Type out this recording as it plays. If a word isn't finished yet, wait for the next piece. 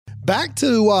back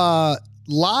to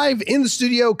live in the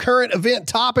studio, current event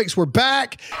topics. We're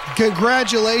back.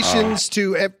 Congratulations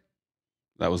to...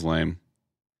 That was lame.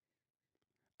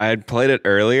 I had played it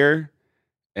earlier,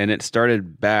 and it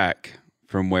started back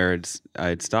from where I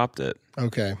had stopped it.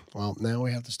 Okay. Well, now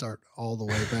we have to start all the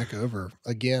way back over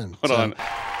again. Hold on.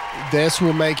 This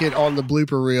will make it on the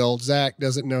blooper reel. Zach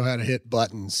doesn't know how to hit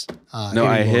buttons. No,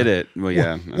 I hit it. Well,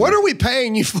 yeah. What are we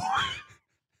paying you for?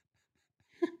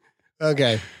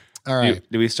 Okay. All right.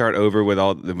 Do we start over with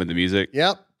the music?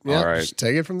 Yep. All right. Just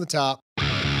take it from the top.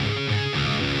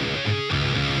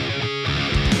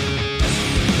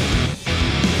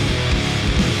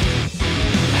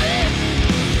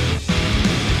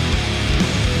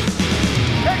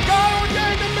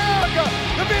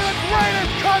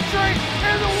 Country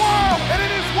in the world, and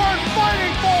it is worth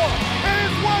fighting for. It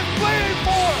is worth bleeding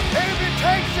for, and if it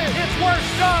takes it, it's worth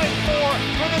dying for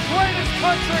the greatest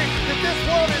country that this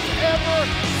world has ever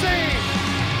seen.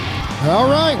 All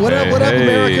right, what up,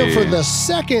 America? For the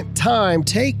second time,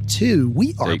 take two.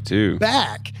 We are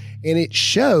back, and it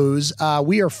shows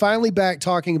we are finally back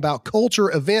talking about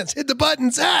culture events. Hit the button,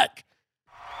 Zach.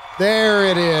 There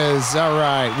it is. All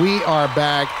right, we are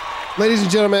back. Ladies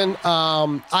and gentlemen,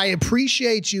 I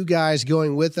appreciate you guys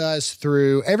going with us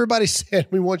through. Everybody said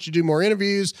we want you to do more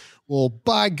interviews. Well,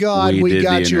 by God, we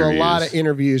got you a lot of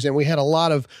interviews, and we had a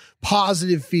lot of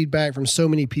positive feedback from so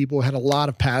many people. Had a lot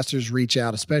of pastors reach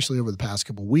out, especially over the past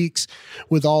couple of weeks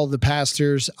with all of the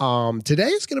pastors. Today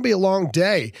is going to be a long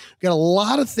day. We've got a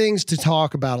lot of things to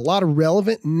talk about, a lot of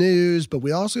relevant news, but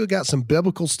we also got some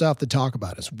biblical stuff to talk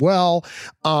about as well.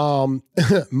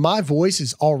 My voice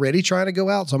is already trying to go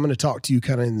out, so I'm going to talk to you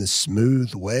kind of in this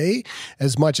smooth way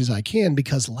as much as I can,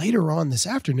 because later on this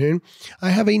afternoon, I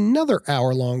have another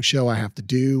hour-long show I have to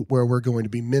do where we're going to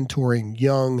be mentoring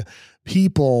young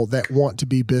people that want to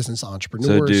be business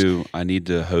entrepreneurs. So do I need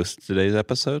to host today's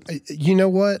episode? You know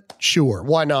what? Sure.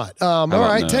 Why not? All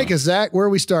right. Take us, Zach. Where are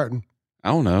we starting? I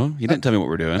don't know. You didn't tell me what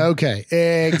we're doing. Okay.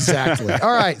 Exactly.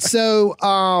 All right. So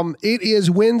it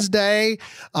is Wednesday.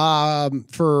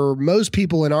 For most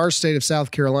people in our state of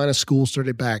South Carolina, school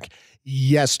started back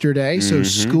yesterday. So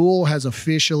school has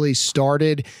officially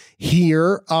started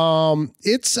here.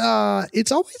 It's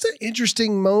always an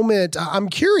interesting moment. I'm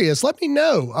curious. Let me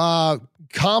know.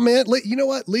 Comment. You know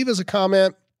what? Leave us a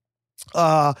comment.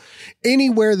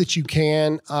 Anywhere that you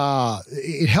can.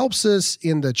 It helps us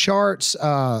in the charts.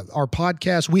 Our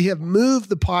podcast, we have moved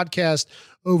the podcast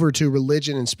over to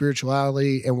religion and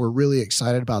spirituality, and we're really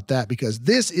excited about that because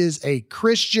this is a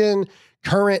Christian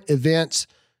current events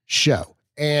show.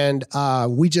 And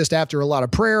we just, after a lot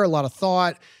of prayer, a lot of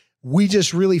thought, we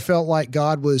just really felt like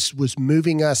God was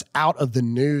moving us out of the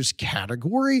news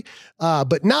category,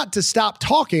 but not to stop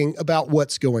talking about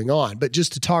what's going on, but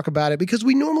just to talk about it because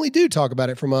we normally do talk about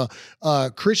it from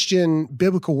a Christian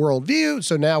biblical worldview.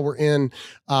 So now we're in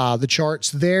the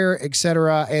charts there, et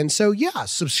cetera. And so, yeah,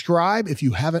 subscribe if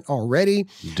you haven't already.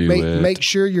 Make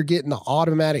sure you're getting the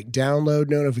automatic download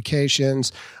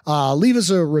notifications. Leave us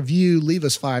a review. Leave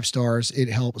us 5 stars. It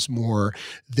helps more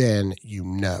than you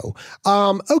know.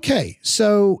 Okay,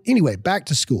 so anyway, back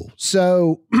to school.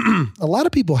 So a lot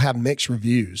of people have mixed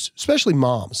reviews, especially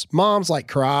moms. Moms like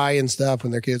cry and stuff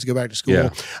when their kids go back to school.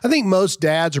 Yeah. I think most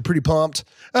dads are pretty pumped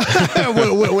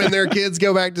when their kids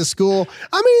go back to school.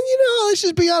 I mean, let's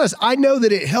just be honest. I know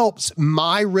that it helps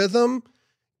my rhythm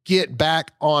get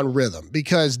back on rhythm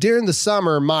because during the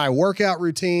summer, my workout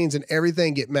routines and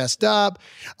everything get messed up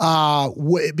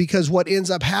because what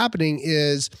ends up happening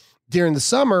is during the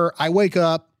summer, I wake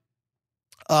up,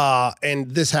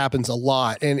 and this happens a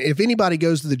lot. And if anybody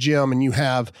goes to the gym and you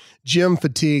have gym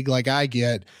fatigue like I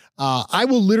get, I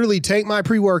will literally take my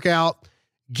pre-workout,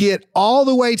 get all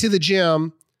the way to the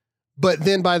gym, but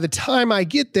then by the time I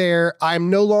get there, I'm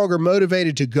no longer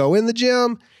motivated to go in the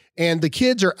gym and the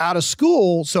kids are out of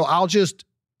school. So I'll just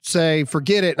say,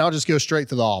 forget it. And I'll just go straight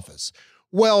to the office.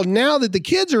 Well, now that the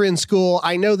kids are in school,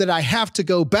 I know that I have to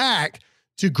go back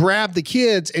to grab the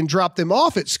kids and drop them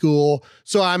off at school.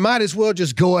 So I might as well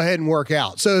just go ahead and work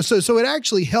out. So it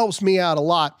actually helps me out a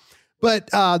lot.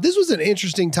 But this was an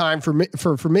interesting time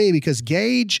for me because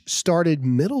Gage started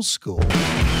middle school.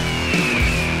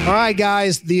 All right,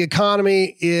 guys, the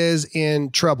economy is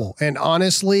in trouble. And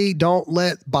honestly, don't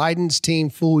let Biden's team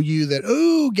fool you that,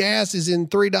 gas is in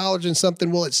 $3 and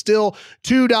something. Well, it's still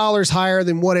 $2 higher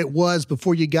than what it was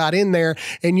before you got in there.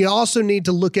 And you also need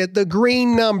to look at the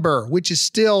green number, which is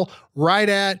still right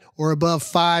at or above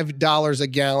 $5 a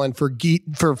gallon for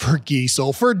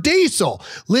diesel.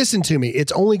 Listen to me.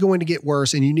 It's only going to get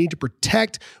worse, and you need to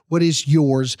protect what is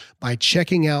yours by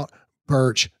checking out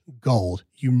Birch Gold.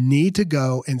 you need to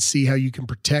go and see how you can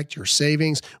protect your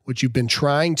savings, what you've been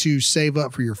trying to save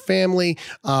up for your family,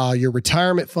 your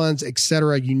retirement funds,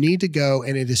 etc. You need to go,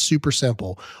 and it is super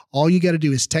simple. All you got to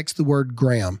do is text the word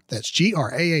Graham. That's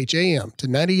GRAHAM to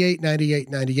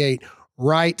 989898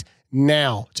 right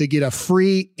now to get a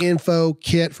free info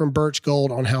kit from Birch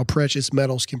Gold on how precious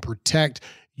metals can protect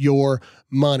your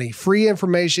money. Free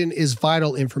information is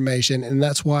vital information, and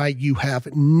that's why you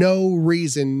have no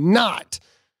reason not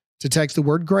to text the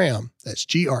word Graham. That's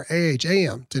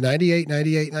GRAHAM to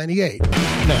 989898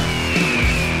 now.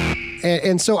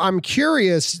 And so I'm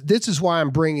curious, this is why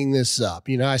I'm bringing this up.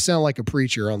 You know, I sound like a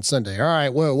preacher on Sunday. All right,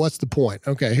 well, what's the point?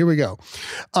 Okay, here we go.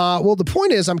 Well, the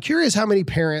point is, I'm curious how many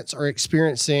parents are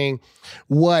experiencing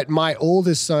what my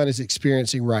oldest son is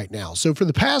experiencing right now. So for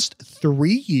the past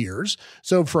 3 years,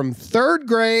 so from third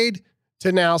grade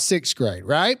to now sixth grade,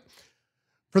 right?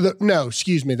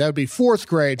 That would be fourth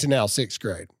grade to now sixth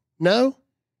grade. No?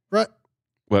 Right?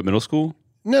 What, middle school?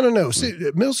 No.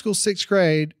 Middle school, sixth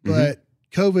grade, but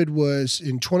COVID was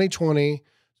in 2020.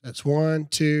 That's 1,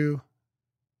 2.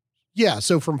 Yeah.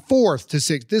 So from fourth to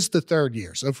sixth, this is the third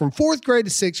year. So from fourth grade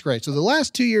to sixth grade. So the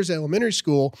last 2 years of elementary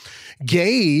school,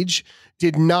 Gage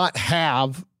did not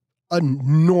have a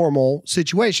normal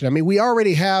situation. I mean, we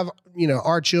already have,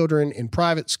 our children in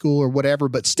private school or whatever,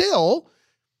 but still,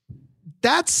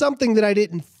 that's something that I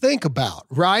didn't think about,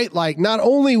 right? Like, not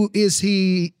only is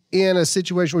he in a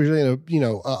situation where he's in a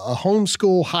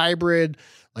homeschool hybrid,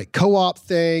 like co-op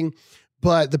thing,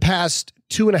 but the past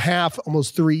 2.5,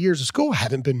 almost 3 years of school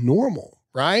haven't been normal,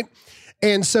 right?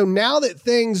 And so now that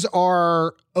things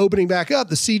are opening back up,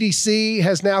 the CDC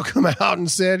has now come out and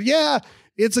said, yeah,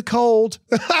 it's a cold.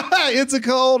 It's a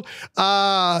cold.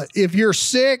 If you're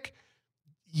sick,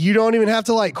 you don't even have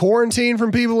to quarantine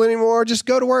from people anymore. Just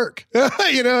go to work.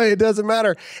 It doesn't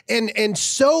matter. And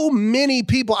so many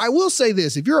people, I will say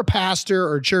this, if you're a pastor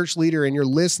or a church leader and you're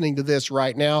listening to this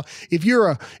right now, if you're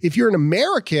an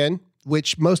American,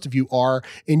 which most of you are,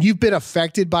 and you've been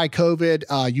affected by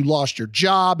COVID, you lost your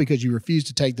job because you refused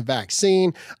to take the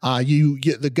vaccine.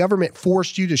 The government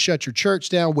forced you to shut your church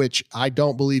down, which I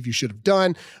don't believe you should have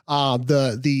done.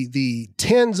 The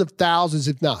tens of thousands,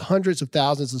 if not hundreds of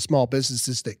thousands of small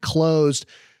businesses that closed.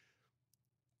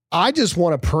 I just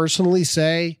want to personally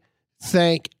say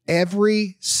thank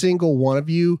every single one of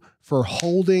you for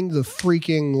holding the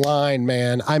freaking line,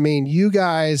 man. I mean, you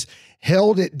guys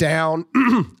held it down.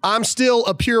 I'm still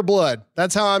a pure blood.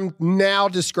 That's how I'm now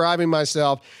describing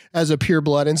myself, as a pure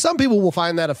blood. And some people will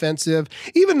find that offensive,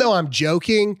 even though I'm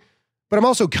joking, but I'm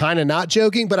also kind of not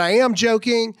joking, but I am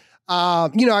joking.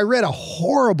 I read a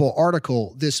horrible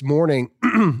article this morning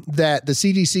that the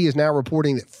CDC is now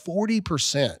reporting that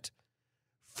 40%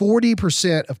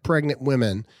 of pregnant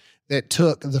women that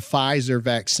took the Pfizer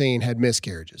vaccine had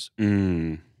miscarriages.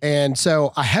 And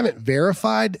so I haven't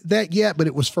verified that yet, but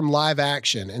it was from Live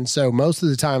Action. And so most of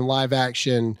the time, Live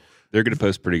Action, they're going to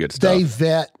post pretty good stuff.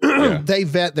 They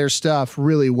vet their stuff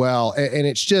really well. And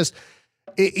it's just,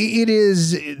 we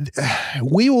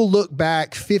will look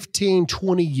back 15,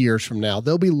 20 years from now.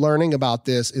 They'll be learning about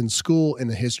this in school in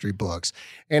the history books.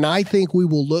 And I think we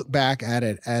will look back at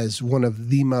it as one of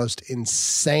the most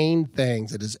insane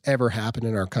things that has ever happened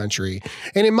in our country.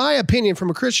 And in my opinion, from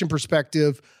a Christian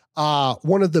perspective,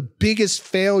 one of the biggest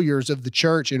failures of the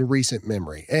church in recent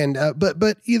memory. And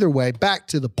but either way, back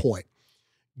to the point.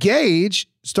 Gage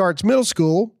starts middle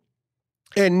school,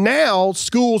 and now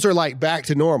schools are back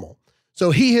to normal.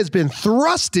 So he has been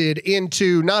thrusted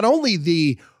into not only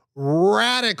the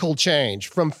radical change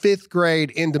from fifth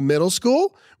grade into middle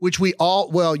school, which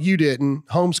you didn't.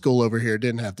 Homeschool over here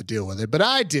didn't have to deal with it, but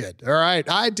I did. All right.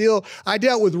 I dealt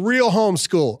with real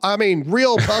homeschool. I mean,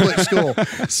 real public school.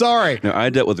 Sorry. No, I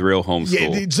dealt with real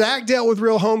homeschool. Yeah, Zach dealt with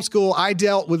real homeschool. I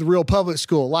dealt with real public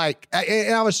school. I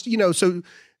was, so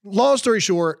long story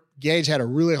short, Gage had a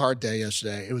really hard day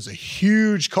yesterday. It was a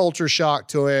huge culture shock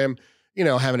to him,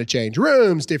 having to change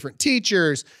rooms, different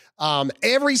teachers.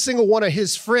 Every single one of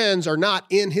his friends are not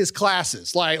in his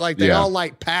classes. They all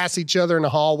pass each other in the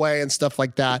hallway and stuff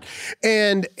like that.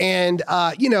 And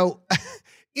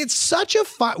it's such a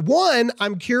one,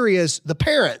 I'm curious, the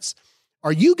parents,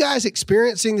 are you guys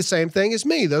experiencing the same thing as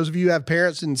me? Those of you who have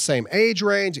parents in the same age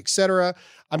range, et cetera.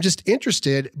 I'm just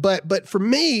interested. But for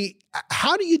me,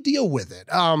 how do you deal with it?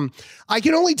 I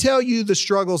can only tell you the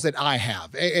struggles that I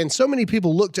have. And so many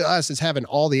people look to us as having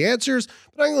all the answers,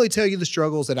 but I can only tell you the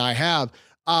struggles that I have.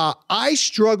 I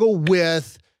struggle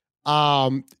with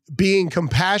being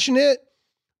compassionate,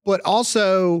 but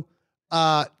also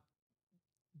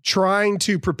trying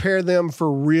to prepare them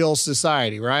for real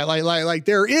society, right? Like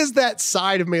there is that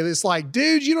side of me that's like,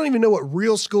 dude, you don't even know what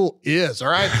real school is. All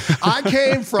right. I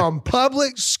came from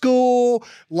public school.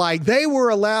 Like they were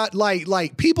allowed,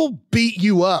 like people beat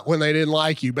you up when they didn't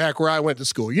like you back where I went to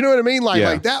school. You know what I mean?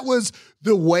 Like that was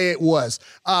the way it was.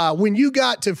 When you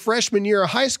got to freshman year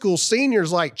of high school,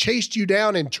 seniors like chased you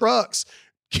down in trucks,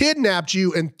 kidnapped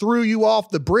you and threw you off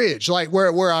the bridge. Like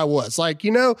where I was, like, you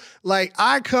know, like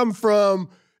I come from,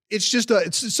 it's just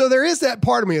so there is that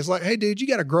part of me. It's like, hey, dude, you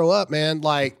got to grow up, man.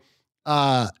 Like,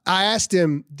 I asked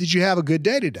him, did you have a good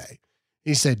day today?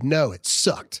 He said, no, it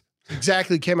sucked.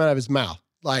 Exactly came out of his mouth.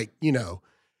 Like, you know,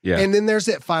 Yeah. And then there's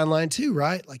that fine line too,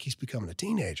 right? Like he's becoming a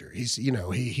teenager. He's, you know,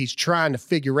 he's trying to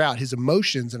figure out his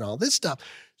emotions and all this stuff.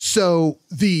 So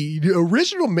the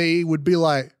original me would be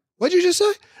like, what'd you just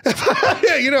say?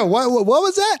 You know, what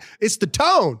was that? It's the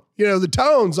tone. You know, the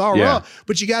tone's all wrong,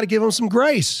 but you got to give them some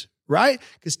grace. Right?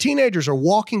 Because teenagers are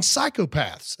walking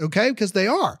psychopaths, okay? Because they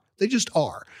are. They just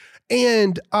are.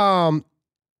 And I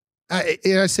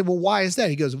said, well, why is that?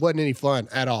 He goes, it wasn't any fun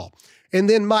at all. And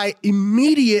then my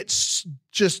immediate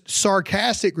just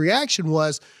sarcastic reaction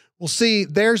was, well, see,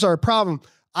 there's our problem.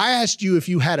 I asked you if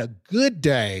you had a good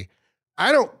day.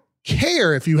 I don't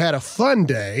care if you had a fun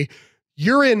day.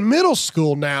 You're in middle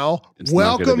school now.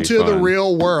 Welcome to the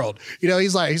real world. You know,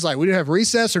 he's like, we didn't have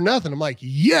recess or nothing. I'm like,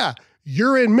 yeah.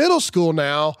 You're in middle school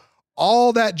now.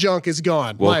 All that junk is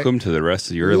gone. Welcome to the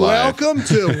rest of your life. Welcome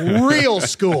to real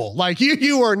school. Like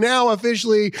you are now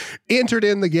officially entered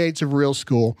in the gates of real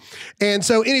school. And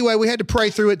so anyway, we had to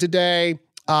pray through it today.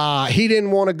 He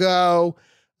didn't want to go.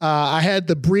 I had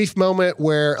the brief moment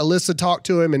where Alyssa talked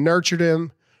to him and nurtured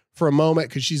him for a moment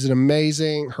because she's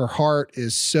her heart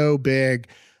is so big.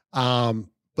 But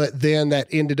then that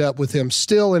ended up with him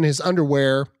still in his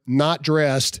underwear, not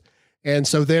dressed. And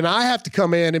so then I have to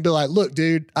come in and be like, look,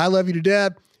 dude, I love you to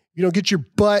death. You don't get your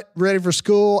butt ready for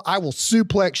school, I will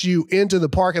suplex you into the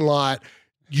parking lot.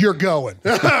 You're going.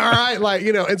 All right. Like,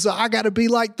 you know, and so I got to be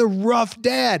like the rough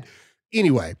dad.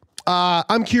 Anyway,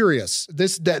 I'm curious.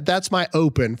 That's my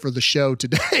open for the show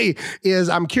today is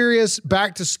I'm curious,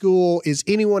 back to school. Is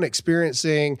anyone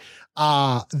experiencing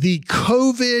the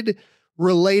COVID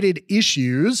related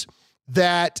issues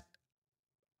that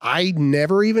I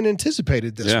never even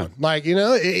anticipated this one? Like, you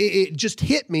know, it just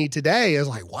hit me today. I was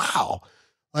like, wow,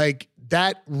 like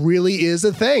that really is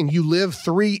a thing. You live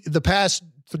the past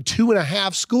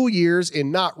 2.5 school years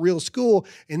in not real school,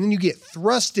 and then you get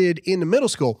thrusted into middle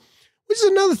school, which is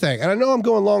another thing. And I know I'm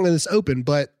going long in this open,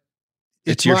 but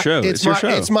it's your show. It's your show.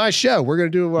 It's my show. We're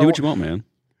going to do what you want, man.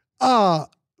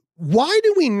 Why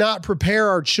do we not prepare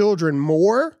our children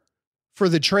more for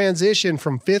the transition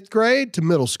from 5th grade to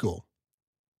middle school?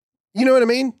 You know what I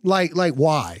mean? Like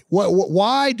why?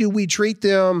 Why do we treat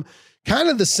them kind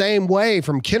of the same way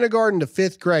from kindergarten to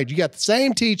 5th grade? You got the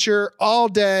same teacher all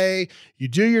day. You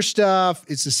do your stuff.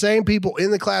 It's the same people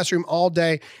in the classroom all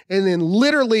day. And then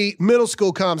literally middle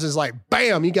school comes and it's like,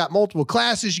 bam, you got multiple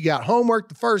classes. You got homework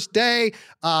the first day.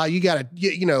 You got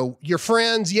your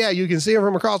friends. Yeah, you can see them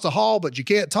from across the hall, but you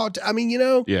can't talk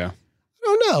to, Yeah. I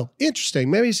don't know. Interesting.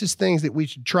 Maybe it's just things that we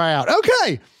should try out.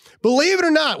 Okay. Believe it or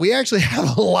not, we actually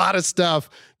have a lot of stuff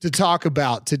to talk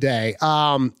about today.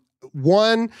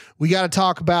 One, we got to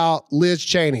talk about Liz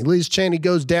Cheney. Liz Cheney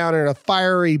goes down in a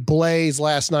fiery blaze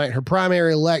last night, her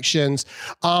primary elections.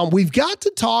 We've got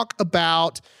to talk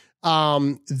about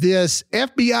this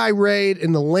FBI raid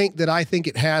and the link that I think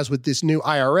it has with this new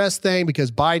IRS thing, because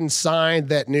Biden signed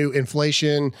that new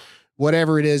inflation,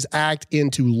 whatever it is, act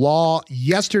into law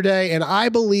yesterday. And I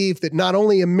believe that not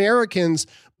only Americans,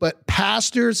 but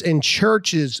pastors and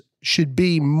churches should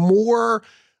be more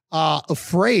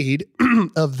afraid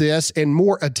of this and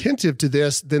more attentive to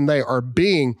this than they are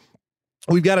being.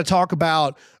 We've got to talk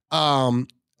about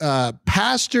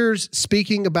pastors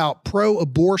speaking about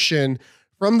pro-abortion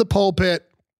from the pulpit.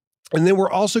 And then we're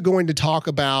also going to talk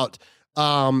about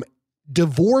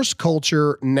divorce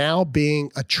culture now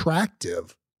being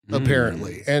attractive,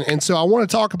 apparently. And so I want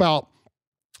to talk about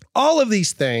all of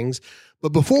these things. But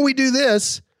before we do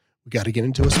this, we got to get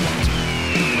into a sponsor.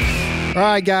 All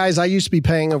right, guys, I used to be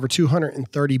paying over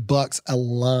 $230 a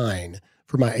line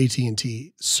for my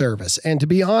AT&T service. And to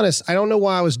be honest, I don't know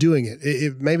why I was doing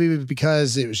it. Maybe it was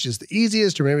because it was just the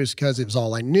easiest, or maybe it was because it was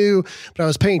all I knew. But I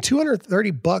was paying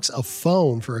 $230 a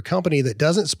phone for a company that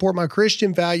doesn't support my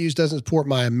Christian values, doesn't support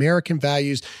my American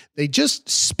values. They just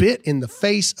spit in the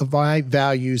face of my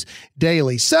values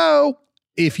daily. So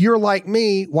if you're like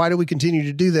me, why do we continue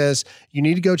to do this? You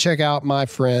need to go check out my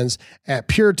friends at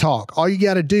Pure Talk. All you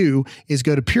got to do is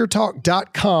go to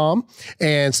puretalk.com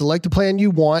and select the plan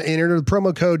you want. Enter the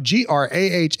promo code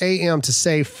GRAHAM to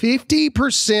save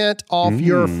 50% off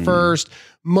your first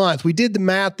month. We did the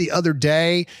math the other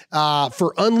day.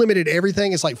 For unlimited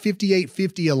everything, it's like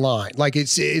 $58.50 a line. Like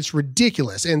it's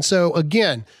ridiculous. And so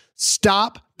again,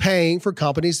 stop paying for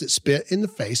companies that spit in the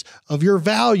face of your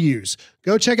values.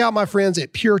 Go check out my friends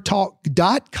at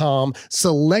puretalk.com.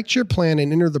 Select your plan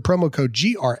and enter the promo code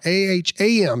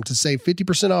GRAHAM to save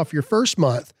 50% off your first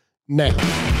month now.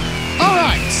 All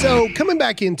right. So coming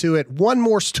back into it, one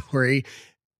more story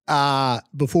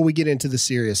before we get into the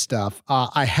serious stuff.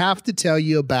 I have to tell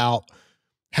you about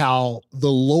how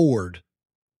the Lord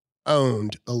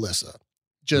owned Alyssa.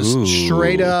 Just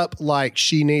straight up, like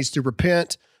she needs to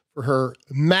repent for her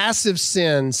massive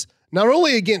sins, not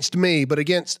only against me, but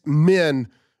against men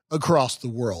across the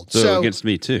world. So against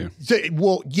me too.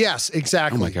 Well, yes,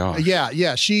 exactly. Oh my gosh.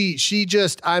 Yeah. She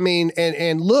just, I mean,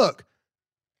 and look,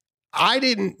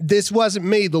 this wasn't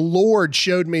me. The Lord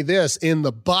showed me this in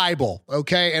the Bible.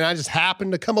 Okay. And I just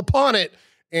happened to come upon it.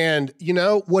 And you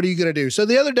know, what are you going to do? So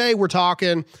the other day we're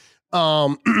talking,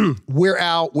 we're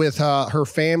out with her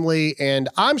family, and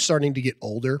I'm starting to get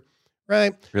older.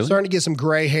 Right. Really? Starting to get some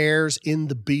gray hairs in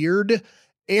the beard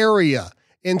area.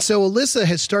 And so Alyssa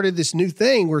has started this new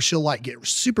thing where she'll like get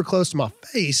super close to my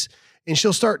face and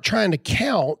she'll start trying to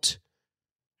count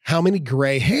how many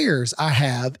gray hairs I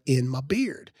have in my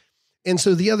beard. And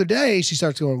so the other day she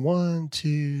starts going 1,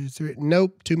 2, 3.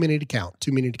 Nope. Too many to count.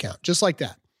 Just like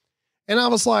that. And I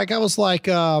was like, I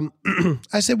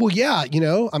said, well, yeah, you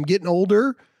know, I'm getting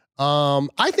older.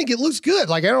 I think it looks good.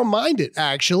 Like, I don't mind it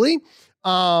actually.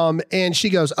 And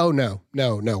she goes, oh no,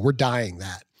 we're dyeing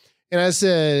that. And I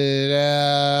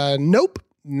said, nope,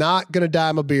 not going to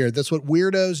dye my beard. That's what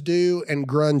weirdos do and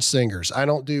grunge singers. I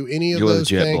don't do any of those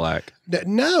things. Jet black.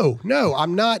 No,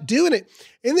 I'm not doing it.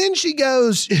 And then she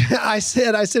goes, I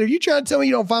said, are you trying to tell me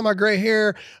you don't find my gray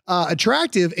hair,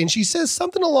 attractive? And she says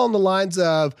something along the lines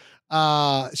of,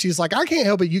 she's like, I can't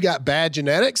help it. You got bad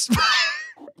genetics.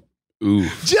 Ooh.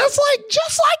 Just like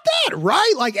that,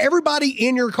 right? Like everybody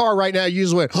in your car right now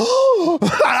usually went, oh,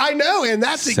 I know. And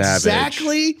that's Savage.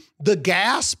 Exactly the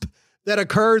gasp that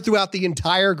occurred throughout the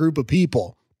entire group of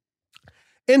people.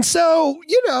 And so,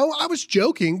 you know, I was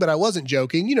joking, but I wasn't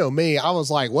joking. You know me, I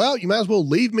was like, well, you might as well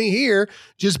leave me here.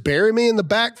 Just bury me in the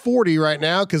back 40 right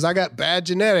now because I got bad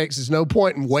genetics. There's no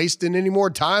point in wasting any more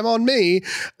time on me.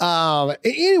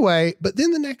 Anyway, but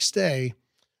then the next day,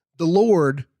 the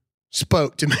Lord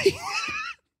spoke to me.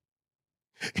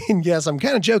 And yes, I'm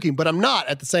kind of joking, but I'm not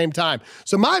at the same time.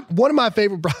 So one of my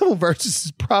favorite Bible verses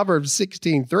is Proverbs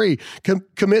 16:3.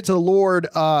 Commit to the Lord,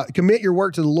 commit your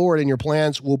work to the Lord and your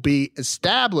plans will be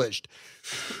established.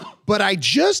 But I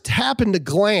just happened to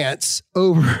glance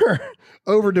over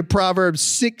to Proverbs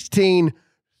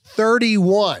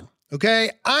 16:31.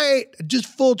 Okay. Just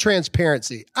full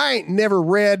transparency. I ain't never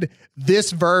read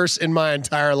this verse in my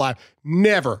entire life.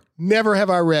 Never have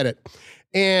I read it.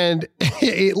 And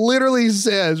it literally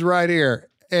says right here,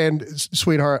 and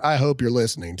sweetheart, I hope you're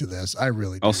listening to this. I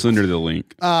really do. I'll send her the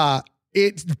link.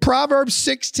 It's Proverbs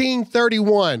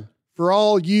 16:31 for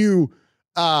all you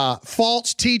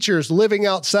false teachers living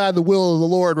outside the will of the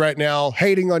Lord right now,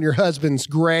 hating on your husband's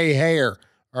gray hair.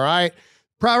 All right.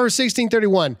 Proverbs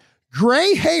 16:31.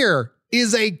 Gray hair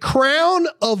is a crown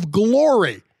of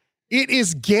glory. It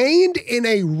is gained in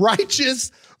a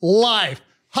righteous life.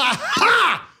 Ha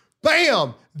ha!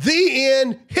 Bam! The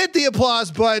end. Hit the applause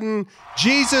button.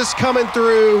 Jesus coming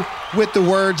through with the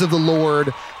words of the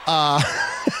Lord. I'm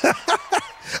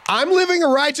living a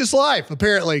righteous life,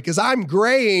 apparently, because I'm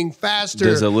graying faster.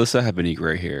 Does Alyssa have any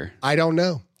gray hair? I don't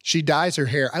know. She dyes her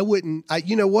hair.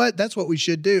 You know what? That's what we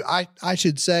should do. I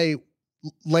should say,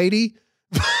 lady,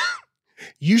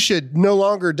 you should no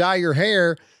longer dye your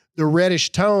hair the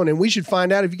reddish tone, and we should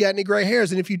find out if you got any gray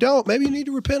hairs. And if you don't, maybe you need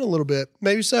to repent a little bit.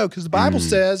 Maybe so, because the Bible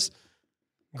says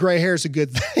gray hair is a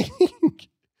good thing.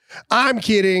 I'm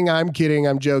kidding. I'm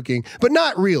joking, but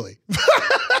not really.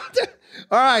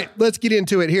 All right, let's get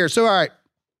into it here. So, all right,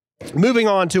 moving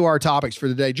on to our topics for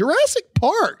the day. Jurassic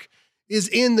Park is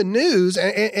in the news,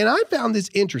 and I found this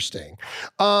interesting.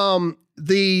 The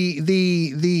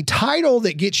title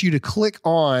that gets you to click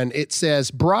on, it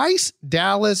says Bryce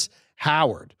Dallas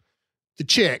Howard, the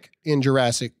chick in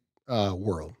Jurassic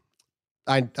World.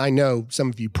 I know some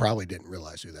of you probably didn't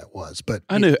realize who that was, but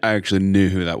I actually knew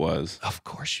who that was. Of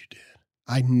course you did.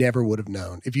 I never would have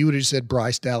known. If you would have said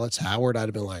Bryce Dallas Howard, I'd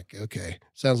have been like, okay,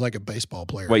 sounds like a baseball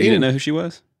player. Wait, you didn't know who she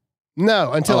was?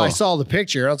 No, until I saw the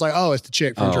picture. I was like, oh, it's the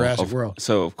chick from Jurassic World.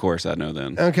 So, of course, I know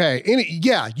then. Okay.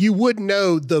 You would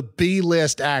know the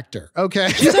B-list actor. Okay.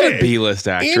 She's not a B-list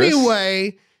actress.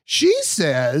 Anyway, she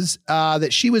says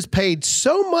that she was paid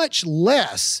so much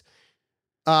less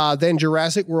than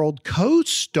Jurassic World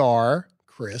co-star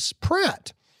Chris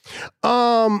Pratt.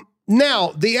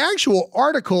 Now, the actual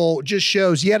article just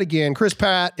shows, yet again, Chris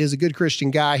Pratt is a good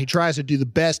Christian guy. He tries to do the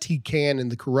best he can in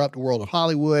the corrupt world of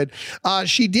Hollywood.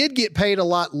 She did get paid a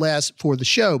lot less for the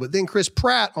show, but then Chris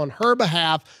Pratt, on her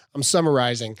behalf, I'm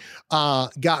summarizing,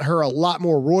 got her a lot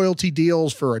more royalty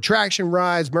deals for attraction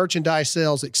rides, merchandise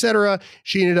sales, etc.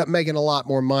 She ended up making a lot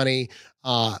more money,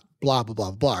 blah, blah,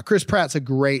 blah, blah. Chris Pratt's a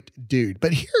great dude.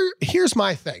 But here's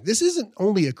my thing. This isn't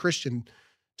only a Christian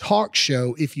talk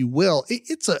show, if you will.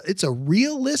 It's a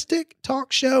realistic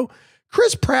talk show.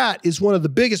 Chris Pratt is one of the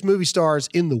biggest movie stars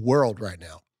in the world right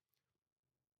now.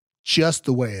 Just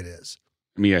the way it is.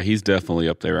 I mean, yeah, he's definitely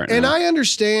up there right now. And I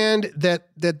understand that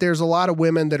there's a lot of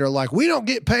women that are like, we don't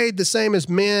get paid the same as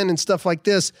men and stuff like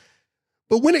this.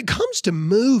 But when it comes to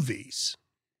movies,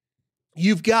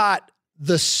 you've got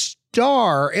the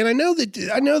star, and I know that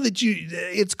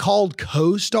it's called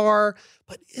co-star.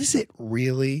 But is it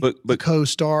really the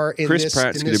co-star in Chris this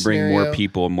Pratt's going to bring scenario? more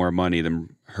people and more money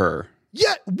than her.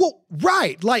 Yeah, well,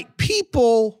 right. Like,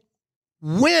 people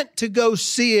went to go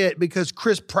see it because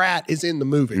Chris Pratt is in the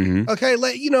movie. Mm-hmm. Okay,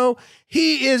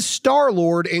 he is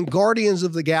Star-Lord in Guardians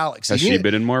of the Galaxy. Has she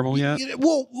been in Marvel yet?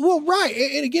 Well, right.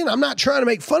 And again, I'm not trying to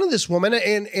make fun of this woman,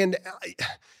 and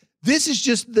this is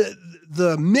just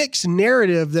the mixed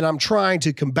narrative that I'm trying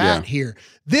to combat here.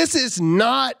 This is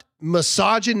not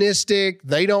misogynistic.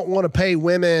 They don't want to pay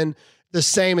women the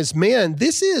same as men.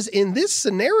 This is, in this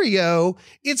scenario,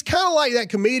 it's kind of like that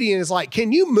comedian is like,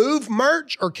 can you move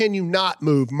merch or can you not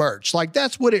move merch? Like,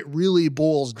 that's what it really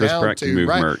boils Chris down Pratt to, can move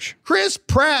right? merch. Chris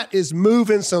Pratt is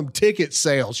moving some ticket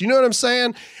sales. You know what I'm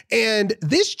saying? And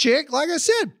this chick, like I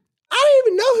said, I didn't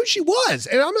even know who she was.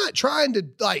 And I'm not trying to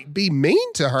be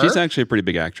mean to her. She's actually a pretty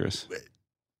big actress.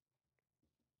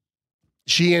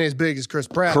 She ain't as big as Chris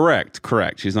Pratt.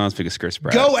 Correct. She's not as big as Chris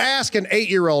Pratt. Go ask an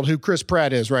 8-year-old who Chris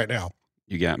Pratt is right now.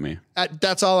 You got me.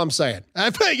 That's all I'm saying.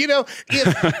 If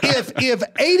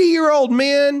 80-year-old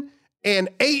men and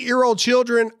 8-year-old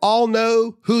children all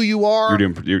know who you are,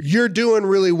 you're doing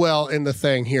really well in the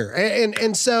thing here.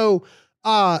 And so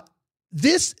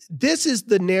this is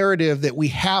the narrative that we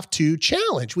have to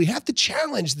challenge. We have to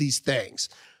challenge these things.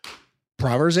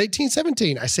 Proverbs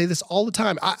 18:17. I say this all the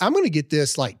time. I'm going to get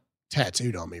this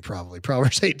tattooed on me probably.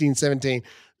 Proverbs 18:17.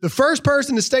 The first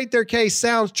person to state their case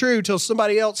sounds true till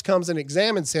somebody else comes and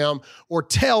examines him or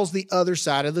tells the other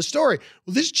side of the story.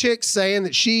 Well, this chick's saying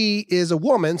that she is a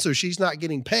woman, so she's not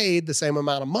getting paid the same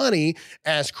amount of money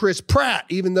as Chris Pratt,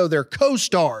 even though they're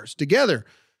co-stars together.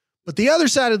 But the other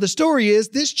side of the story is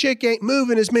this chick ain't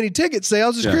moving as many ticket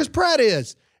sales as Chris Pratt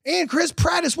is. And Chris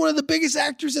Pratt is one of the biggest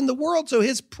actors in the world, so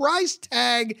his price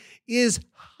tag is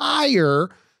higher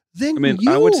than yours.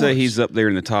 I would say he's up there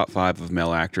in the top 5 of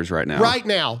male actors right now. Right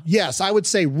now, yes, I would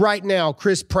say right now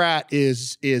Chris Pratt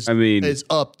is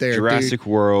up there. Jurassic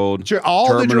World, all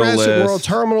Terminal the Jurassic List, World,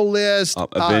 Terminal List,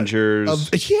 Avengers.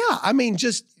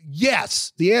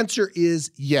 Yes. The answer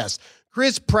is yes.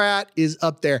 Chris Pratt is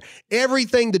up there.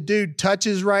 Everything the dude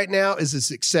touches right now is a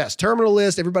success. Terminal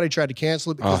List, everybody tried to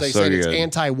cancel it because they said it's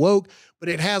anti-woke, but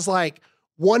it has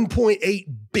 1.8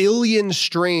 billion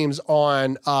streams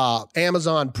on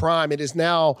Amazon Prime. It is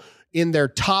now in their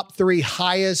top 3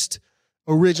 highest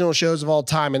original shows of all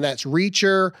time, and that's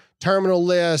Reacher, Terminal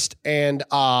List, and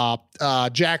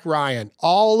Jack Ryan,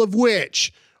 all of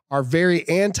which are very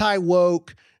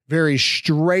anti-woke, very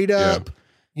straight up.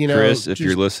 Chris, if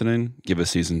you're listening, give us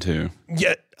season 2.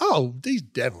 Yeah. Oh, he's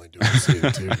definitely doing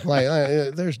season 2.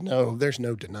 There's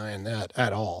no denying that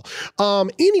at all.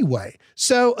 Anyway,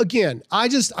 so again, I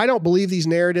don't believe these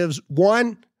narratives.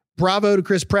 One, bravo to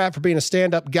Chris Pratt for being a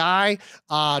stand-up guy,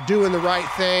 doing the right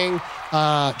thing,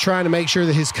 trying to make sure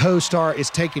that his co-star is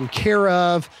taken care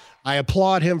of. I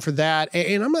applaud him for that.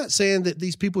 And I'm not saying that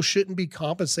these people shouldn't be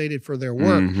compensated for their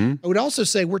work. Mm-hmm. I would also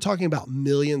say we're talking about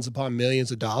millions upon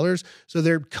millions of dollars. So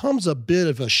there comes a bit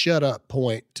of a shut up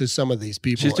point to some of these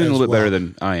people. She's doing a little bit better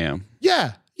than I am.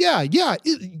 Yeah.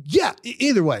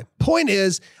 Either way, point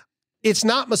is, it's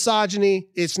not misogyny.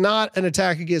 It's not an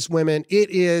attack against women. It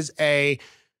is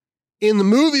in the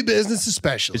movie business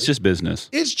especially. It's just business.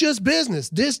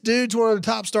 This dude's one of the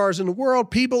top stars in the world.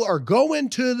 People are going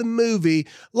to the movie.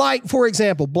 Like, for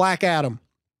example, Black Adam.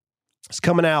 It's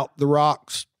coming out. The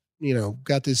Rock's,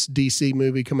 got this DC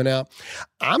movie coming out.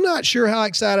 I'm not sure how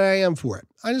excited I am for it.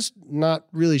 I'm just not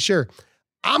really sure.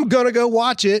 I'm going to go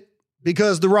watch it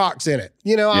because The Rock's in it.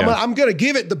 You know, I'm going to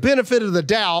give it the benefit of the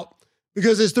doubt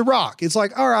because it's The Rock. It's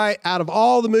like, all right, out of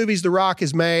all the movies The Rock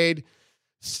has made,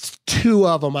 2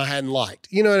 of them I hadn't liked.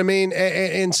 You know what I mean?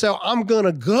 And so I'm going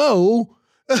to go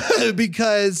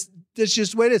because that's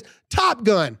just the way it is. Top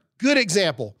Gun, good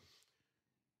example.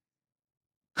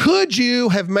 Could you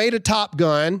have made a Top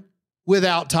Gun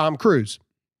without Tom Cruise?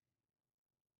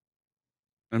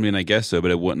 I mean, I guess so,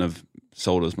 but it wouldn't have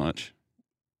sold as much.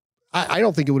 I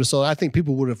don't think it would have sold. I think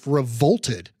people would have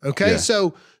revolted. Okay. Yeah.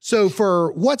 So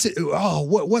for what's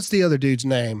the other dude's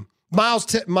name? Miles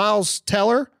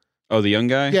Teller. Oh, the young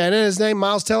guy? Yeah. And his name,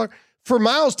 Miles Teller. For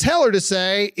Miles Teller to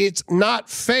say it's not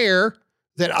fair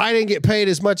that I didn't get paid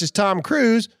as much as Tom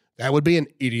Cruise, that would be an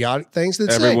idiotic thing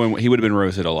to say. He would have been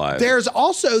roasted alive. There's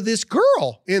also this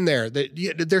girl in there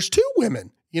there's 2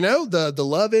 women, you know, the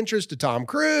love interest to Tom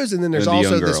Cruise. And then there's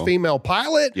also this female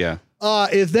pilot. Yeah.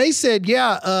 If they said,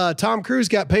 Tom Cruise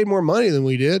got paid more money than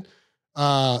we did,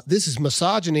 this is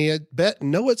misogyny. I bet.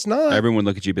 No, it's not. Everyone would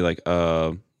look at you and be like,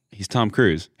 he's Tom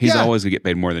Cruise. He's always going to get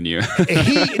paid more than you.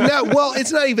 Well,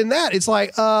 it's not even that. It's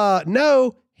like,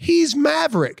 no, he's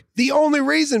Maverick. The only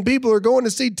reason people are going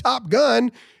to see Top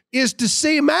Gun is to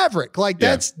see Maverick. Like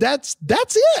that's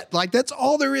it. Like that's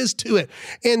all there is to it.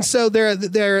 And so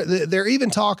they're even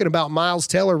talking about Miles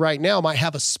Teller right now might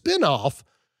have a spinoff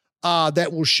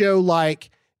that will show like,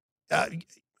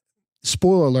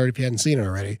 spoiler alert if you hadn't seen it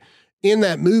already. In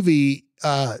that movie,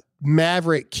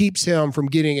 Maverick keeps him from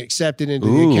getting accepted into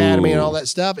the academy and all that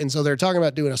stuff. And so they're talking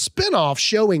about doing a spinoff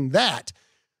showing that.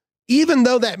 Even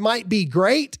though that might be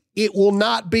great, it will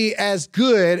not be as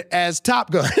good as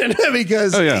Top Gun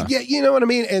because, you know what I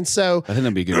mean? And so I think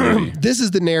that'd be a good movie. This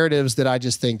is the narratives that I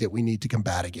just think that we need to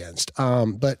combat against.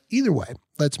 But either way,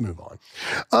 let's move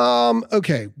on.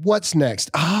 Okay, what's next?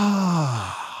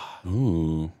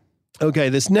 Ooh. Okay,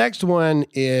 this next one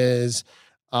is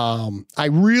I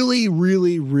really,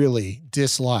 really, really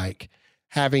dislike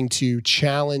having to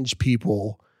challenge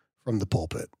people from the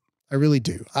pulpit. I really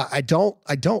do. I don't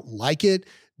like it.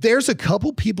 There's a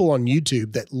couple people on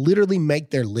YouTube that literally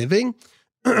make their living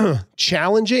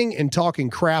challenging and talking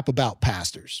crap about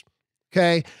pastors.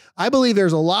 Okay. I believe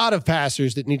there's a lot of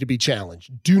pastors that need to be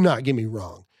challenged. Do not get me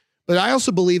wrong. But I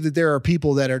also believe that there are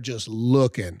people that are just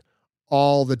looking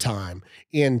all the time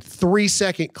in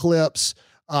 3-second clips,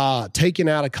 taken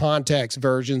out of context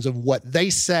versions of what they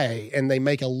say, and they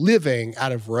make a living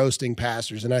out of roasting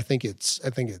pastors. And I think it's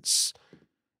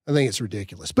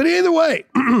ridiculous. But either way,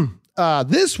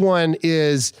 this one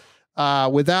is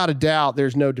without a doubt,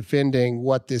 there's no defending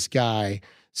what this guy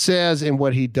says and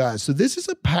what he does. So this is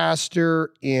a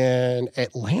pastor in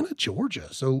Atlanta,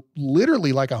 Georgia. So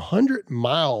literally like 100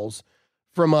 miles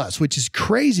from us, which is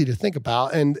crazy to think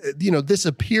about. And, you know, this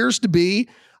appears to be,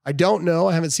 I don't know,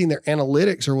 I haven't seen their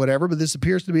analytics or whatever, but this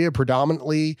appears to be a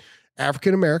predominantly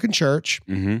African-American church.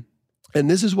 Mm-hmm. And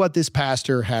this is what this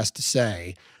pastor has to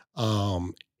say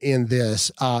in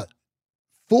this.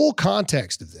 Full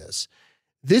context of this.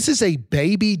 This is a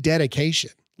baby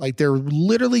dedication. Like they're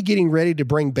literally getting ready to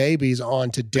bring babies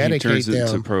on to dedicate them. He turns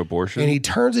it into pro-abortion. And he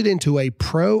turns it into a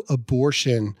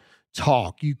pro-abortion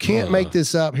talk. You can't make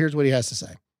this up. Here's what he has to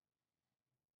say.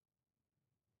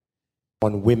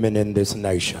 On women in this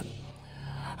nation.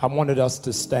 I wanted us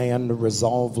to stand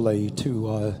resolutely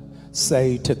to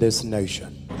say to this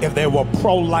nation, if they were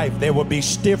pro-life, there would be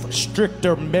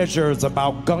stricter measures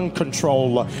about gun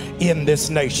control in this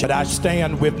nation. I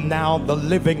stand with now the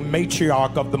living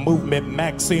matriarch of the movement,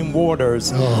 Maxine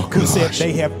Waters, who said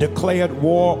they have declared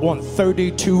war on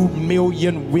 32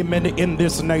 million women in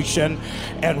this nation.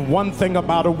 And one thing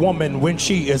about a woman, when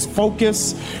she is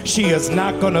focused, she is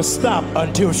not going to stop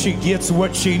until she gets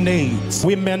what she needs.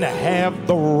 Women have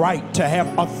the right to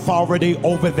have authority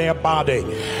over their body,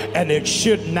 and it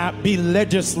should not be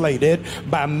legislated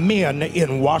by men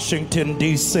in Washington,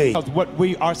 D.C. What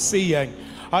we are seeing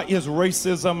is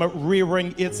racism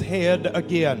rearing its head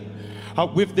again.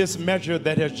 With this measure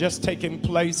that has just taken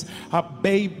place,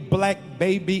 black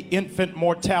baby infant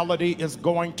mortality is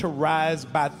going to rise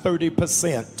by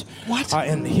 30%. What?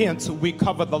 And hence we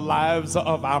cover the lives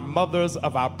of our mothers,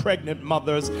 of our pregnant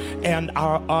mothers, and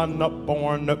our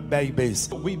unborn babies.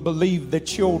 We believe that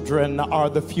children are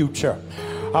the future.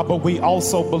 But we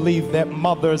also believe that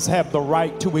mothers have the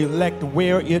right to elect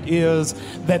where it is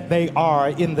that they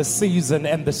are in the season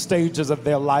and the stages of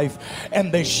their life,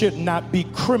 and they should not be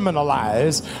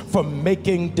criminalized for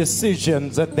making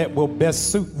decisions that will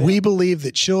best suit them. We believe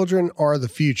that children are the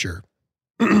future,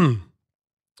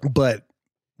 but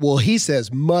he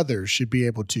says mothers should be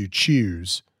able to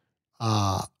choose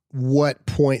what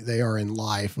point they are in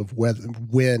life of when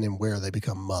and where they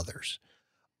become mothers.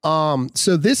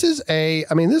 So this is a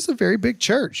very big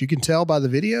church. You can tell by the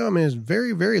video. I mean, it's a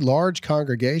very, very large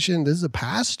congregation. This is a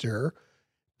pastor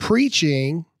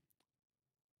preaching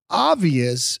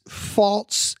obvious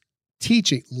false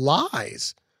teaching,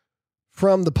 lies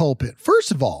from the pulpit.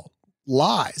 First of all,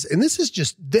 lies. And this is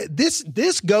just,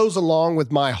 this goes along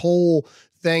with my whole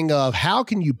thing of how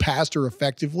can you pastor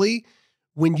effectively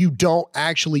when you don't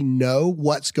actually know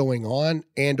what's going on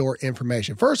and or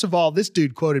information. First of all, this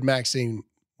dude quoted Maxine.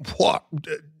 What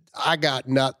I got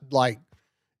not like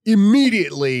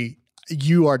immediately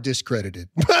you are discredited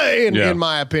in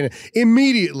my opinion,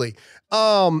 immediately.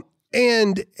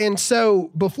 And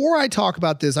so before I talk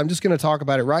about this, I'm just going to talk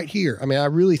about it right here. I mean, I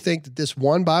really think that this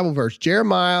one Bible verse,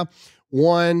 Jeremiah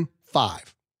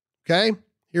 1:5. Okay,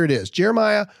 here it is.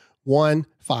 Jeremiah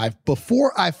 1:5.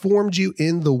 Before I formed you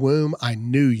in the womb, I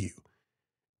knew you.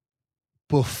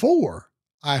 Before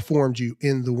I formed you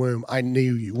in the womb, I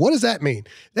knew you. What does that mean?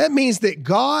 That means that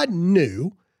God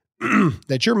knew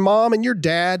that your mom and your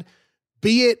dad,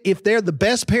 be it if they're the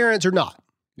best parents or not.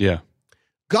 Yeah.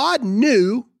 God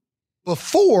knew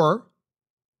before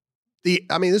this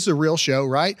is a real show,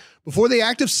 right? Before the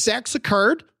act of sex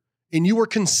occurred and you were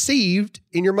conceived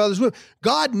in your mother's womb,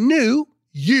 God knew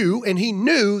you and he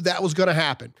knew that was going to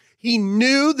happen. He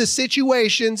knew the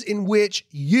situations in which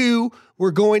you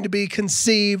were going to be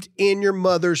conceived in your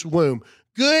mother's womb.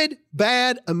 Good,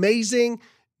 bad, amazing,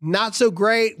 not so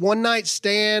great, one night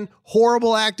stand,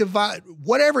 horrible act of violence,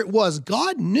 whatever it was,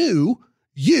 God knew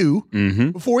you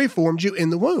before he formed you in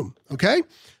the womb. Okay?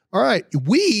 All right.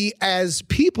 We as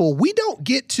people, we don't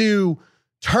get to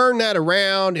turn that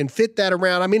around and fit that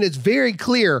around. I mean, it's very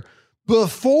clear.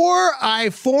 Before I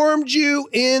formed you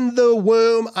in the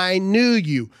womb, I knew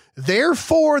you.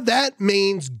 Therefore, that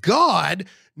means God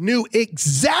knew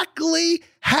exactly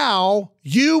how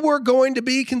you were going to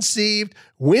be conceived,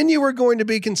 when you were going to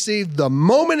be conceived, the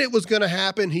moment it was going to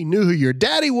happen. He knew who your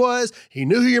daddy was. He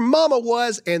knew who your mama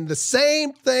was. And the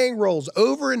same thing rolls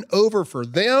over and over for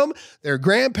them, their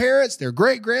grandparents, their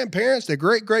great-grandparents, their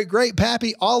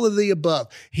great-great-great-pappy, all of the above.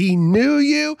 He knew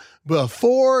you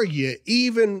before you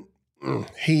even...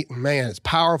 it's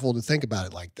powerful to think about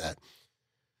it like that.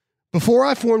 Before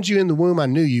I formed you in the womb, I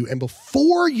knew you. And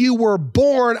before you were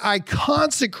born, I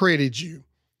consecrated you.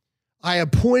 I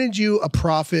appointed you a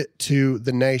prophet to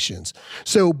the nations.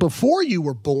 So before you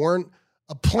were born,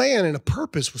 a plan and a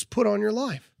purpose was put on your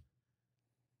life.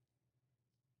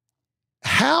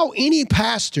 How any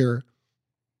pastor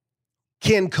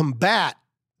can combat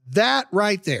that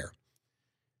right there.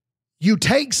 You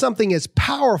take something as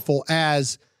powerful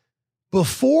as,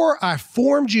 before I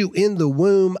formed you in the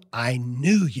womb, I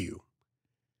knew you.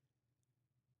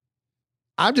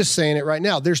 I'm just saying it right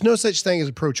now. There's no such thing as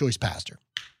a pro-choice pastor.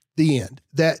 The end.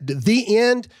 The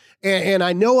end. And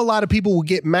I know a lot of people will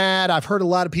get mad. I've heard a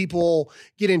lot of people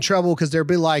get in trouble because they'll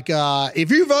be like, if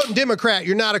you're voting Democrat,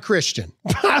 you're not a Christian.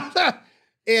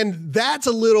 And that's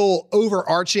a little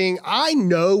overarching. I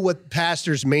know what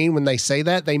pastors mean when they say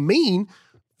that. They mean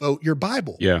vote your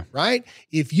Bible. Yeah. Right?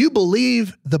 If you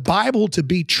believe the Bible to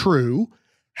be true,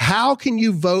 how can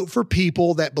you vote for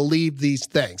people that believe these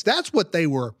things? That's what they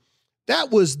were.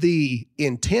 That was the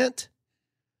intent.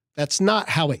 That's not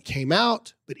how it came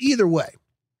out. But either way,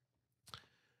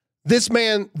 this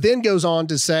man then goes on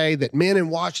to say that men in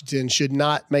Washington should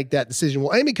not make that decision.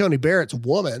 Well, Amy Coney Barrett's a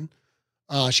woman.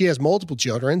 She has multiple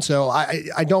children. So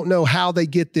I don't know how they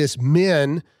get this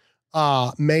men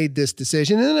made this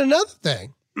decision. And another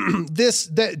thing,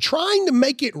 that trying to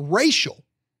make it racial.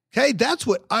 Okay. That's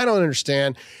what I don't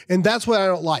understand. And that's what I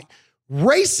don't like.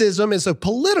 Racism is a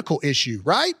political issue,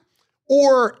 right?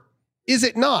 Or is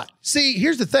it not? See,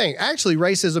 here's the thing. Actually,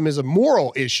 racism is a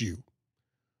moral issue.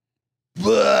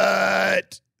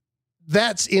 But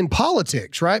that's in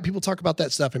politics, right? People talk about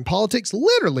that stuff in politics,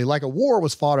 literally, like a war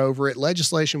was fought over it,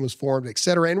 legislation was formed, et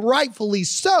cetera, and rightfully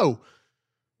so.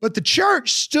 But the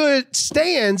church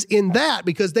stands in that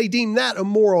because they deem that a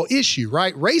moral issue,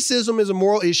 right? Racism is a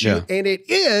moral issue, and it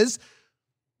is,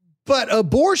 but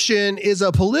abortion is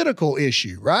a political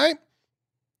issue, right?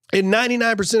 And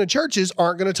 99% of churches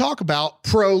aren't going to talk about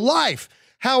pro-life.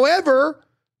 However,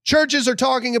 churches are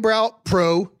talking about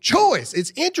pro-choice.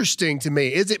 It's interesting to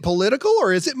me. Is it political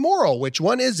or is it moral? Which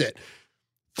one is it?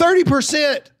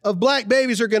 30% of black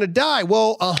babies are going to die.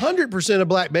 Well, 100% of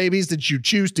black babies that you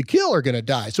choose to kill are going to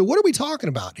die. So what are we talking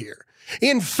about here?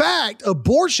 In fact,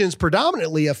 abortions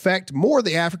predominantly affect more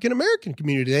the African-American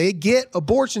community. They get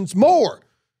abortions more.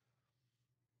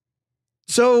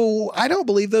 So I don't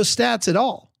believe those stats at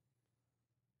all.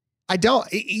 I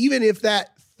don't, even if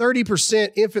that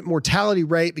 30% infant mortality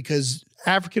rate, because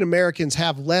African Americans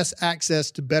have less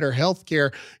access to better health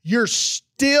care, you're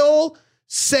still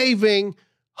saving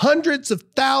hundreds of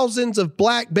thousands of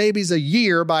black babies a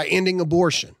year by ending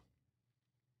abortion.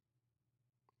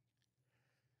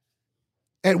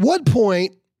 At what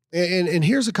point, and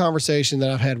here's a conversation that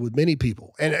I've had with many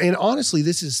people, and honestly,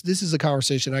 this is a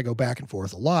conversation I go back and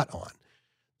forth a lot on.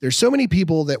 There's so many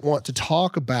people that want to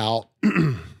talk about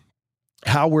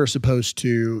how we're supposed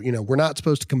to, we're not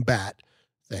supposed to combat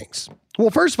things. Well,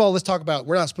 first of all, let's talk about,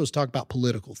 we're not supposed to talk about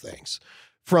political things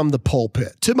from the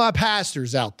pulpit. To my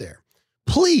pastors out there,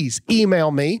 please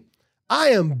email me. I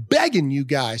am begging you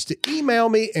guys to email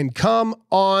me and come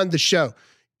on the show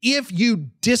if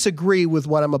you disagree with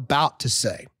what I'm about to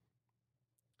say.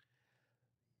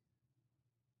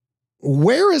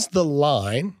 Where is the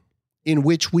line in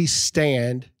which we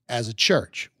stand as a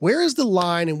church? Where is the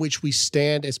line in which we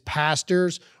stand as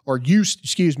pastors, or you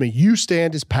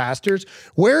stand as pastors?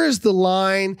 Where is the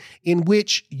line in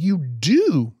which you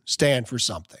do stand for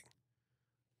something?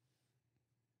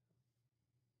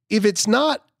 If it's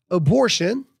not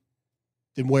abortion,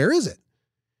 then where is it?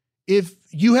 If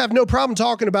you have no problem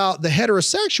talking about the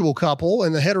heterosexual couple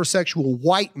and the heterosexual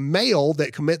white male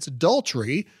that commits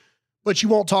adultery, but you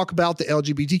won't talk about the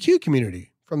LGBTQ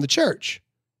community from the church,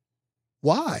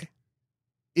 why?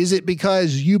 Is it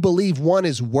because you believe one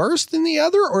is worse than the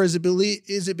other, or is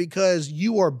it because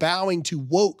you are bowing to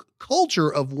woke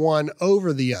culture of one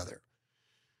over the other?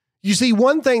 You see,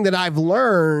 one thing that I've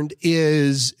learned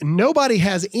is nobody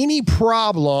has any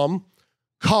problem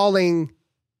calling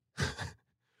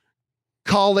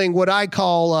what I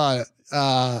call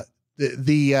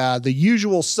the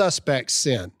usual suspect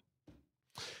sin.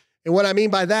 And what I mean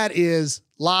by that is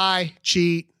lie,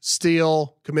 cheat,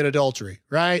 steal, commit adultery,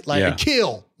 right?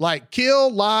 Kill,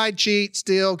 lie, cheat,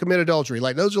 steal, commit adultery.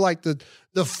 Like those are like the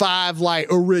 5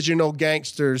 original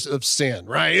gangsters of sin,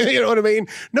 right? You know what I mean?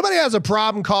 Nobody has a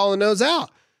problem calling those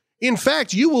out. In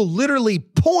fact, you will literally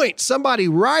point somebody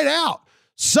right out.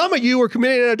 Some of you are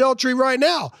committing adultery right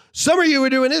now. Some of you are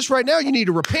doing this right now. You need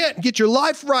to repent and get your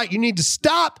life right. You need to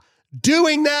stop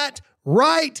doing that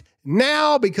right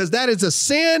now because that is a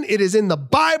sin. It is in the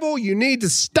Bible. You need to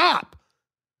stop.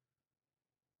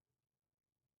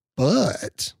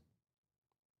 And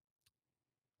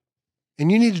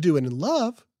you need to do it in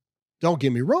love. Don't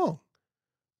get me wrong.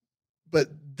 But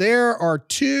there are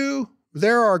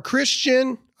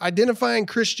identifying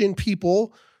Christian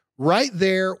people right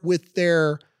there with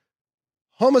their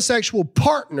homosexual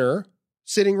partner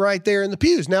sitting right there in the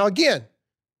pews. Now, again,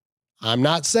 I'm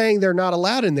not saying they're not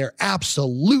allowed in there.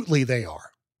 Absolutely they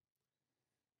are.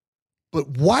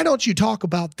 But why don't you talk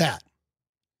about that?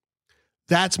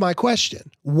 That's my question.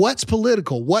 What's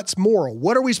political? What's moral?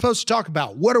 What are we supposed to talk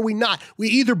about? What are we not? We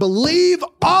either believe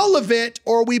all of it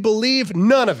or we believe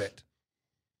none of it.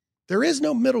 There is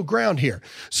no middle ground here.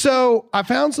 So I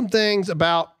found some things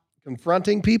about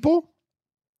confronting people,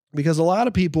 because a lot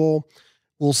of people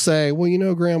will say,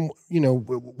 well, Graham,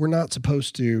 we're not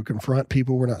supposed to confront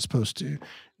people. We're not supposed to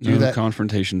do that.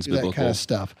 Confrontation's biblical. That kind of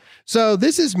stuff. So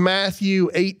this is Matthew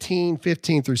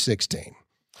 18:15-16.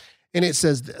 And it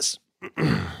says this.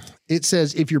 It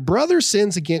says, if your brother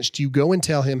sins against you, go and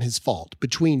tell him his fault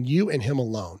between you and him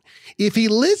alone. If he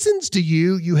listens to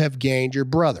you, you have gained your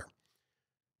brother.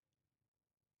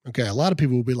 Okay, a lot of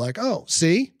people will be like, oh,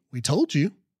 see, we told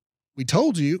you. We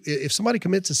told you if somebody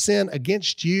commits a sin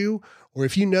against you, or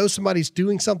if you know somebody's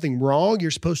doing something wrong,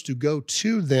 you're supposed to go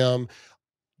to them,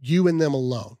 you and them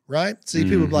alone, right? See,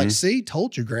 people will be like, see,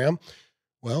 told you, Graham.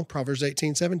 Well, Proverbs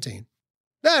 18:17.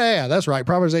 Yeah, that's right.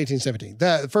 Proverbs 18:17.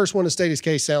 The first one to state his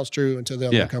case sounds true until the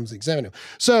other one comes to examine him.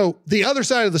 So the other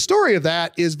side of the story of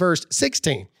that is verse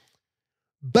 16.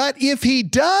 But if he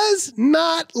does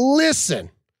not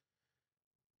listen,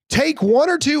 take 1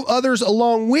 or 2 others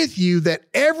along with you, that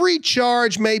every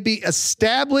charge may be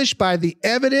established by the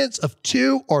evidence of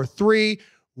 2 or 3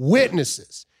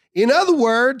 witnesses. In other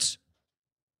words,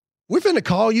 we're finna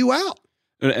call you out.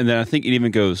 And then I think it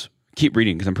even goes, keep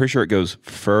reading, because I'm pretty sure it goes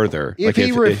further. If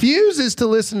he refuses to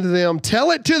listen to them,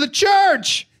 tell it to the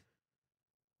church.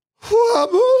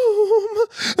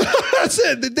 That's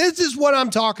it. This is what I'm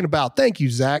talking about. Thank you,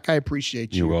 Zach. I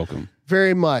appreciate you. You're welcome.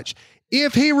 Very much.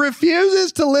 If he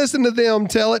refuses to listen to them,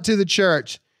 tell it to the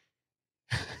church.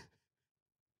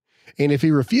 And if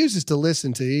he refuses to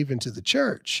listen to even to the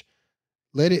church,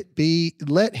 let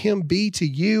him be to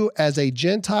you as a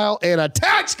Gentile and a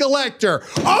tax collector.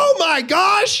 Oh my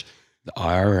gosh. The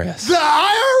IRS. The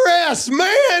IRS,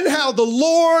 man, how the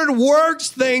Lord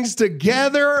works things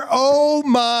together. Oh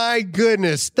my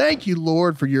goodness. Thank you,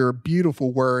 Lord, for your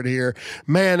beautiful word here.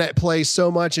 Man, that plays so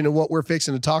much into what we're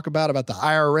fixing to talk about the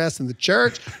IRS and the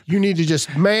church. You need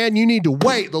to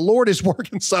wait. The Lord is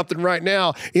working something right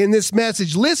now in this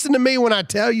message. Listen to me when I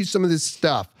tell you some of this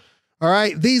stuff. All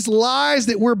right. These lies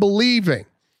that we're believing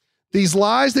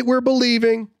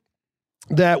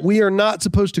that we are not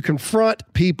supposed to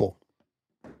confront people.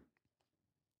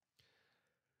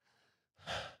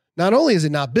 Not only is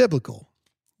it not biblical,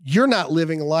 you're not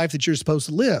living a life that you're supposed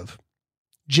to live.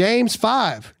 James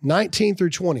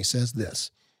 5:19-20 says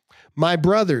this, "My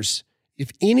brothers,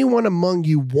 if anyone among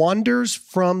you wanders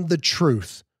from the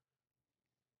truth."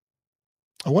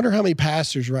 I wonder how many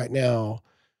pastors right now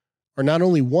are not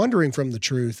only wandering from the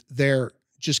truth, they're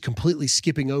just completely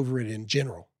skipping over it in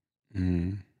general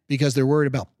because they're worried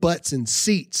about butts and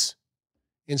seats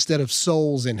instead of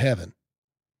souls in heaven.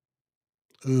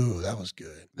 Ooh, that was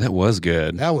good. That was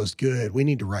good. That was good. We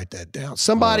need to write that down.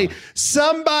 Somebody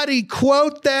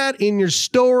quote that in your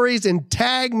stories and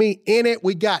tag me in it.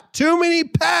 We got too many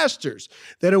pastors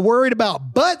that are worried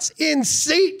about butts in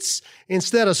seats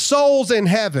instead of souls in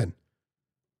heaven.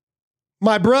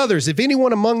 My brothers, if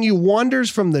anyone among you wanders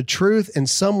from the truth and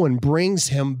someone brings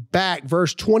him back,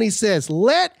 verse 20 says,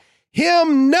 let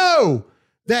him know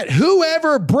that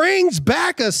whoever brings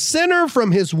back a sinner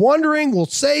from his wandering will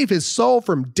save his soul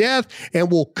from death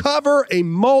and will cover a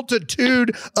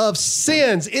multitude of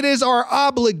sins. It is our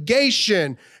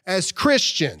obligation as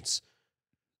Christians.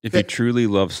 If you truly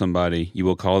love somebody, you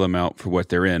will call them out for what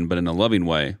they're in, but in a loving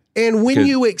way. And when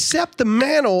you accept the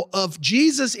mantle of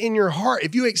Jesus in your heart,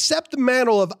 if you accept the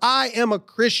mantle of I am a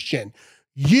Christian,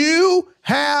 you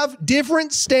have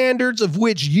different standards of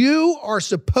which you are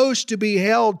supposed to be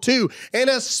held to. And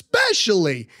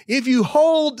especially if you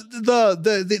hold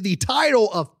the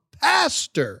title of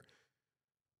pastor,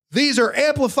 these are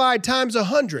amplified times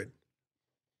 100.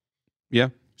 Yeah.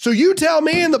 So you tell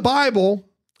me in the Bible,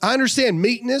 I understand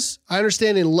meekness. I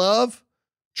understand in love,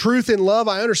 truth in love.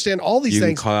 I understand all these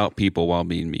things. You can call out people while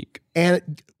being meek.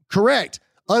 And correct.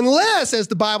 Unless, as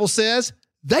the Bible says,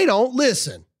 they don't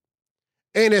listen.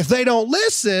 And if they don't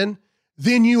listen,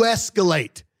 then you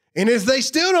escalate. And if they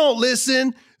still don't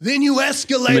listen, then you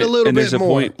escalate a little bit more. And there's a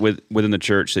point within the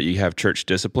church that you have church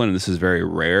discipline, and this is very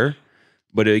rare.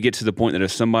 But it gets to the point that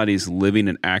if somebody's living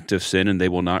in active sin and they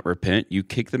will not repent, you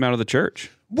kick them out of the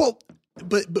church. Well,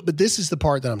 but this is the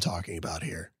part that I'm talking about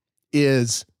here,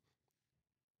 is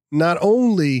not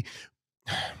only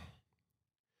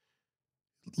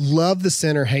love the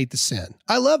sinner, hate the sin.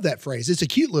 I love that phrase. It's a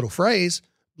cute little phrase.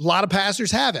 A lot of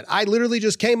pastors have it. I literally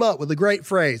just came up with a great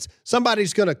phrase.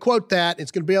 Somebody's going to quote that.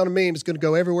 It's going to be on a meme. It's going to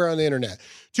go everywhere on the internet.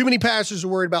 Too many pastors are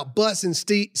worried about butts and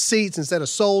seats instead of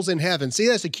souls in heaven. See,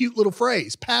 that's a cute little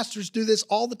phrase. Pastors do this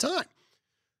all the time.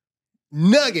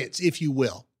 Nuggets, if you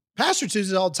will. Pastors do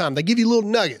this all the time. They give you little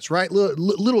nuggets, right?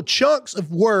 Little chunks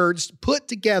of words put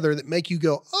together that make you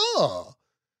go, oh,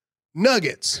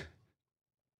 nuggets.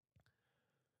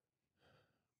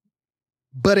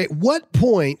 But at what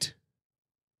point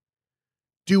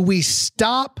do we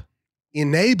stop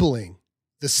enabling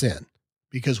the sin?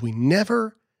 Because we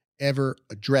never, ever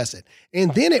address it.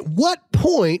 And then at what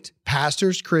point,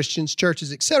 pastors, Christians,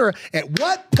 churches, etc., at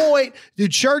what point do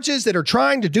churches that are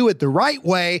trying to do it the right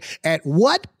way, at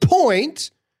what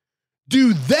point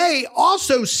do they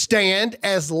also stand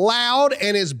as loud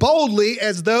and as boldly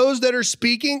as those that are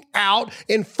speaking out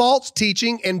in false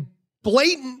teaching and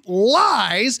blatant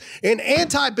lies and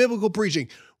anti-biblical preaching?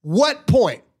 What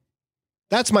point?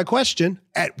 That's my question.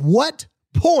 At what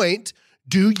point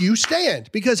do you stand?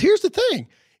 Because here's the thing.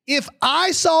 If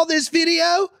I saw this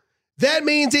video, that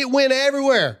means it went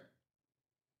everywhere.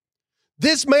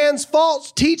 This man's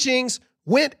false teachings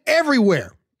went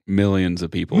everywhere. Millions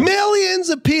of people. Millions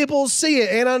of people see it.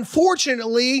 And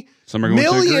unfortunately,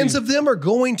 millions of them are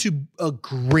going to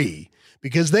agree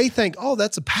because they think, oh,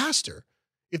 that's a pastor.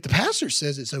 If the pastor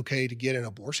says it's okay to get an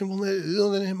abortion,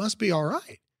 well, then it must be all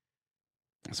right.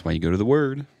 That's why you go to the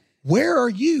Word. Where are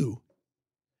you?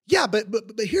 Yeah, but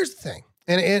here's the thing.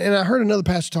 And I heard another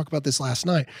pastor talk about this last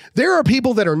night. There are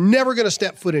people that are never going to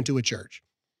step foot into a church.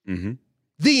 Mm-hmm.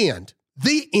 The end.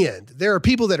 There are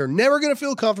people that are never going to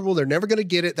feel comfortable. They're never going to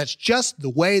get it. That's just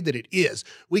the way that it is.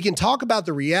 We can talk about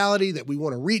the reality that we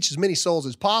want to reach as many souls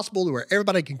as possible to where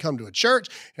everybody can come to a church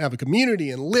and have a community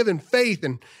and live in faith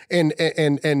and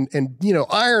you know,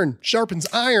 iron sharpens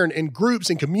iron and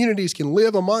groups and communities can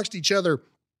live amongst each other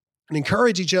and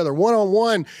encourage each other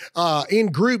one-on-one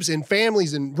in groups, in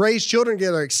families, and raise children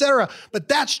together, etc. But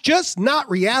that's just not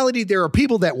reality. There are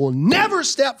people that will never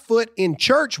step foot in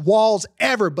church walls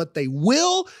ever, but they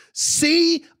will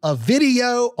see a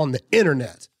video on the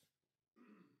internet.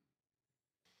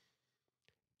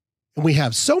 And we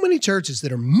have so many churches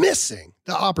that are missing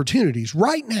the opportunities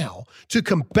right now to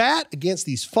combat against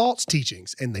these false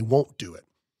teachings, and they won't do it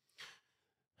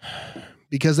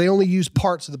because they only use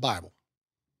parts of the Bible.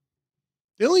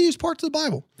 They only use parts of the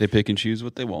Bible. They pick and choose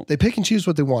what they want. They pick and choose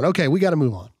what they want. Okay, we got to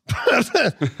move on.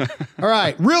 All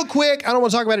right, real quick. I don't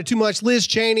want to talk about it too much. Liz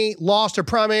Cheney lost her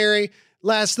primary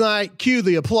last night. Cue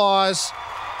the applause.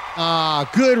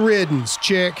 Good riddance,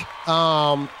 chick.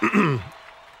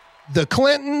 The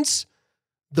Clintons,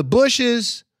 the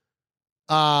Bushes,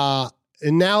 and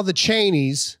now the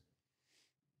Cheneys,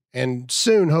 and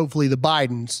soon, hopefully, the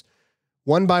Bidens,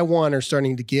 one by one, are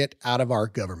starting to get out of our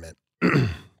government.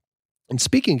 And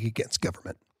speaking against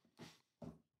government,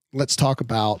 let's talk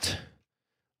about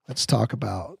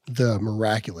the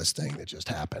miraculous thing that just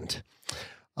happened.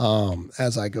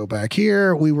 As I go back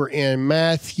here, we were in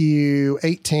Matthew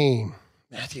 18.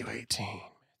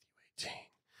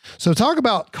 So talk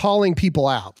about calling people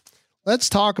out. Let's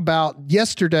talk about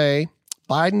yesterday,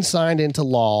 Biden signed into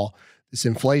law this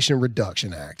Inflation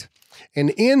Reduction Act.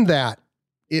 And in that,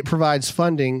 it provides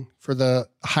funding for the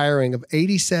hiring of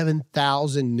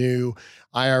 87,000 new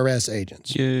IRS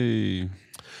agents. Yay.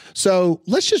 So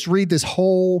let's just read this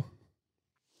whole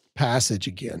passage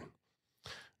again.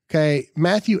 Okay,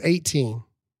 Matthew 18,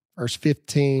 verse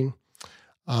 15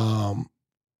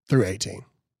 through 18.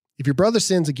 If your brother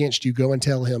sins against you, go and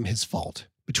tell him his fault,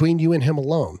 between you and him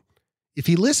alone. If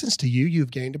he listens to you,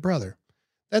 you've gained a brother.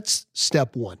 That's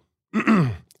step one.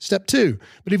 Step two,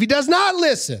 but if he does not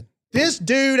listen, this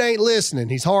dude ain't listening.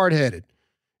 He's hard-headed.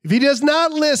 If he does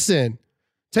not listen,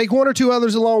 take one or two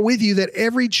others along with you, that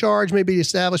every charge may be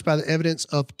established by the evidence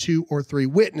of 2 or 3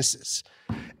 witnesses.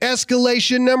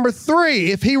 Escalation number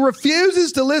 3, if he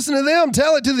refuses to listen to them,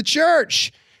 tell it to the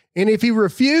church. And if he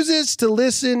refuses to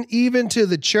listen even to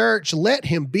the church, let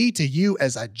him be to you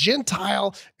as a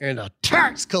Gentile and a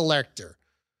tax collector.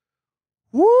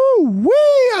 Woo-wee!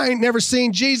 I ain't never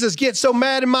seen Jesus get so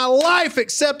mad in my life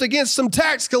except against some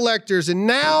tax collectors. And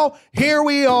now here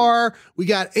we are. We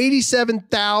got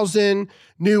 87,000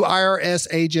 new IRS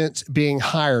agents being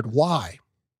hired. Why?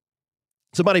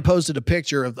 Somebody posted a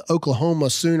picture of the Oklahoma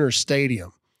Sooners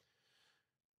Stadium,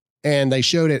 and they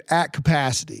showed it at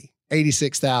capacity,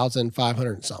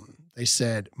 86,500 and something. They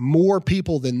said more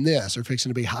people than this are fixing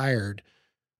to be hired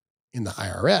in the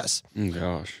IRS. Oh,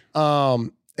 gosh.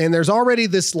 And there's already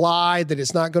this lie that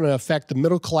it's not going to affect the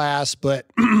middle class, but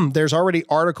there's already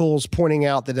articles pointing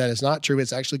out that that is not true.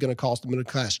 It's actually going to cost the middle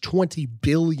class $20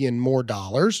 billion more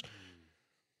dollars.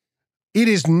 It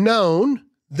is known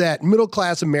that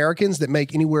middle-class Americans that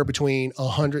make anywhere between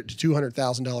 $100,000 to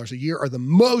 $200,000 a year are the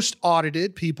most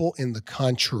audited people in the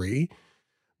country.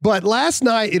 But last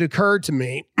night it occurred to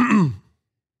me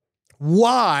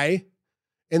why,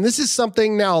 and this is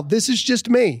something now, this is just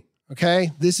me,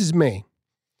 okay? This is me.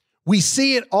 We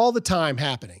see it all the time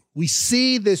happening. We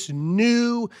see this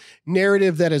new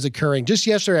narrative that is occurring. Just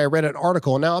yesterday, I read an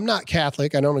article. Now, I'm not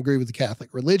Catholic. I don't agree with the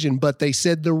Catholic religion, but they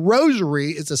said the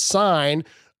rosary is a sign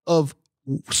of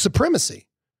supremacy.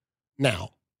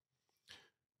 Now,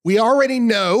 we already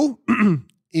know,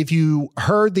 if you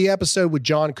heard the episode with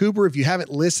John Cooper, if you haven't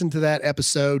listened to that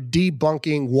episode,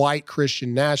 Debunking White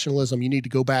Christian Nationalism, you need to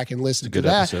go back and listen to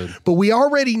that. Episode. But we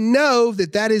already know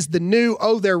that that is the new,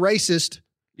 oh, they're racist.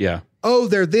 Yeah. Oh,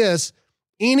 they're this.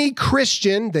 Any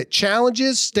Christian that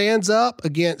challenges, stands up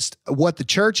against what the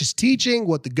church is teaching,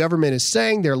 what the government is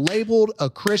saying, they're labeled a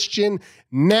Christian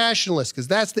nationalist, because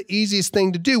that's the easiest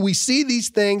thing to do. We see these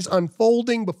things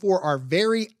unfolding before our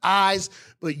very eyes,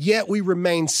 but yet we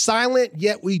remain silent,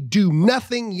 yet we do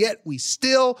nothing, yet we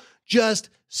still just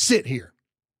sit here.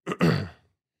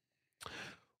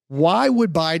 Why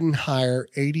would Biden hire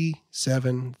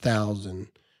 87,000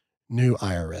 new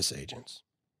IRS agents?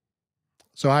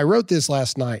 So I wrote this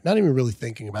last night, not even really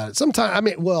thinking about it. Sometimes,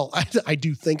 I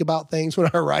do think about things when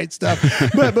I write stuff,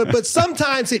 but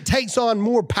sometimes it takes on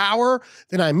more power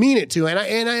than I mean it to. And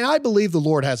I believe the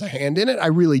Lord has a hand in it. I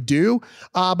really do.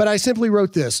 But I simply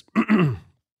wrote this.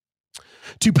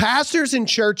 To pastors and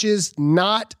churches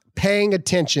not paying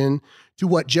attention to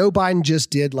what Joe Biden just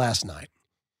did last night,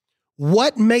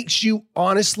 what makes you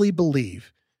honestly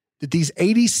believe that these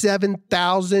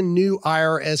 87,000 new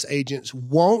IRS agents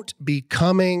won't be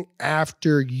coming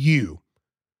after you?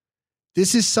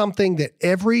 This is something that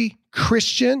every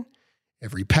Christian,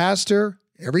 every pastor,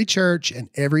 every church, and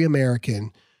every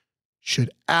American should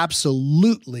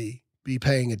absolutely be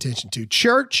paying attention to.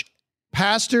 Church,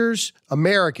 pastors,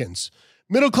 Americans,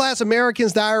 middle-class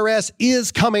Americans, the IRS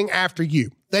is coming after you.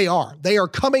 They are. They are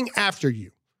coming after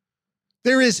you.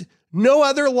 There is no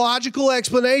other logical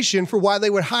explanation for why they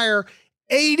would hire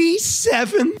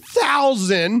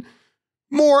 87,000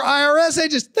 more IRS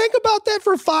agents. Think about that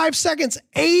for 5 seconds.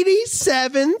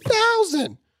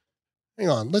 87,000. Hang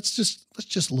on. Let's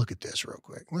just look at this real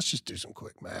quick. Let's just do some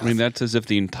quick math. I mean, that's as if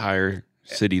the entire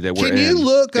city that we're in. Can you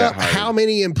look got up hired. how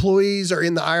many employees are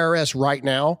in the IRS right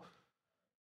now?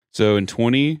 So in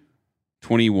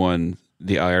 2021,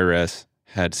 the IRS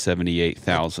had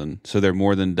 78,000. So they're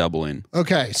more than doubling.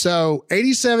 Okay, so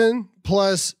 87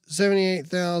 plus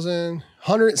 78,000,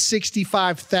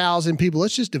 165,000 people.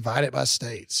 Let's just divide it by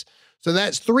states. So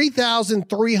that's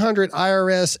 3,300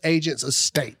 IRS agents a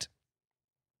state.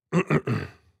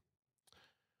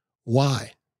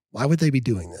 Why? Why would they be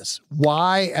doing this?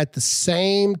 Why, at the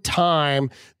same time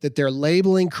that they're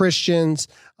labeling Christians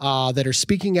that are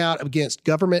speaking out against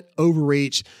government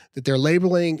overreach, that they're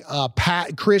labeling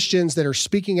Christians that are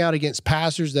speaking out against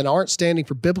pastors that aren't standing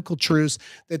for biblical truths,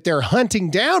 that they're hunting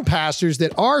down pastors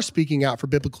that are speaking out for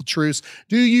biblical truths,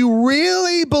 do you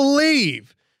really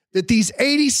believe that these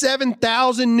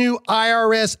 87,000 new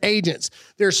IRS agents,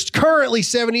 there's currently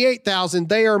 78,000,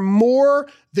 they are more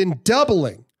than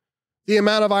doubling the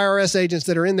amount of IRS agents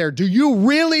that are in there? Do you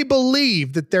really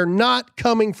believe that they're not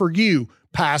coming for you,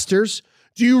 pastors?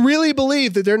 Do you really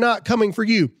believe that they're not coming for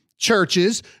you,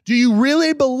 churches? Do you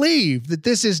really believe that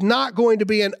this is not going to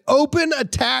be an open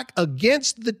attack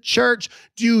against the church?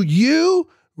 Do you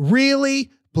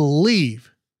really believe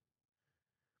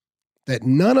that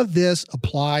none of this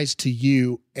applies to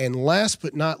you? And last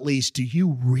but not least, do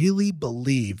you really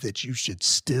believe that you should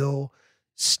still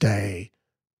stay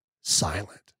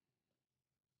silent?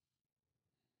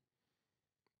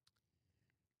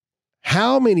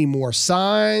 How many more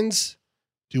signs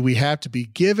do we have to be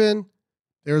given?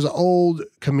 There's an old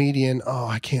comedian,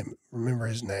 I can't remember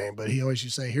his name, but he always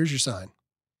used to say, here's your sign.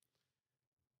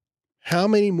 How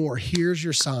many more here's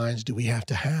your signs do we have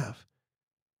to have?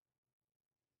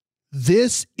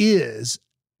 This is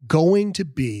going to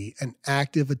be an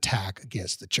active attack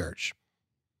against the church,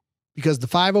 because the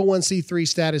 501c3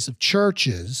 status of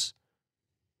churches,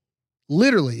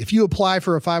 literally, if you apply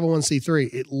for a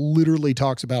 501c3, it literally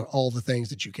talks about all the things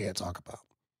that you can't talk about.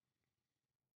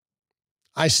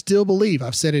 I still believe,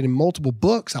 I've said it in multiple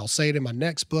books, I'll say it in my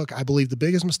next book, I believe the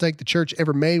biggest mistake the church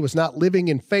ever made was not living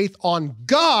in faith on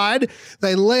God.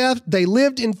 They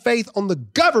lived in faith on the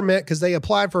government because they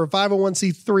applied for a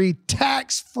 501c3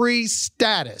 tax-free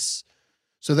status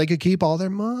so they could keep all their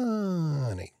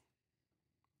money.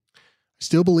 I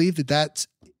still believe that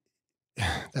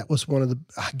was one of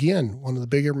the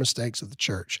bigger mistakes of the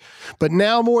church. But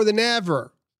now more than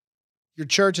ever, your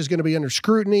church is going to be under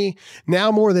scrutiny.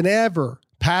 Now more than ever,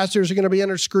 pastors are going to be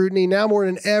under scrutiny. Now more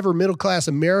than ever, middle-class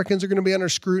Americans are going to be under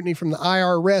scrutiny from the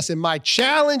IRS. And my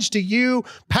challenge to you,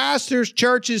 pastors,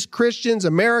 churches, Christians,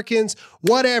 Americans,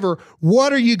 whatever,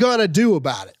 what are you going to do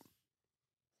about it?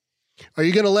 Are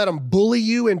you going to let them bully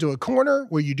you into a corner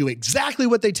where you do exactly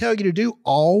what they tell you to do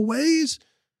always?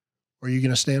 Or are you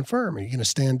going to stand firm? Are you going to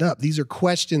stand up? These are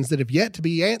questions that have yet to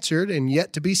be answered and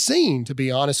yet to be seen, to be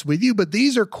honest with you. But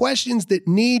these are questions that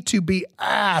need to be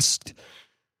asked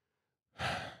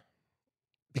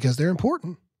because they're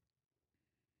important.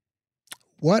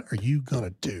 What are you going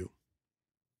to do?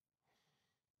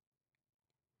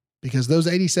 Because those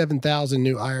 87,000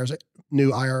 new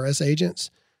IRS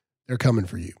agents, they're coming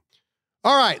for you.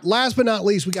 All right, last but not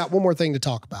least, we got one more thing to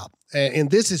talk about. And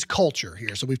this is culture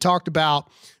here. So we've talked about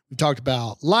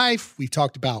life. We've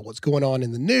talked about what's going on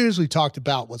in the news. We've talked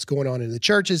about what's going on in the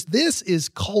churches. This is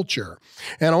culture.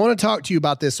 And I want to talk to you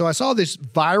about this. So I saw this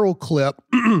viral clip,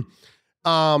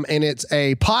 and it's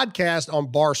a podcast on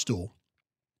Barstool.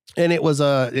 And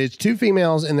it's two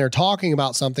females, and they're talking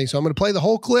about something. So I'm going to play the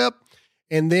whole clip,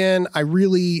 and then I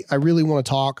really want to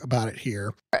talk about it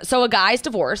here. So a guy's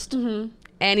divorced. Mm-hmm.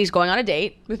 And he's going on a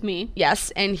date with me.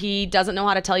 Yes. And he doesn't know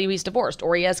how to tell you he's divorced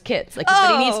or he has kids. But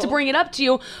he needs to bring it up to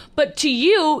you. But to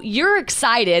you, you're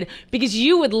excited because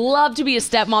you would love to be a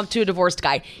stepmom to a divorced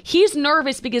guy. He's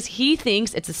nervous because he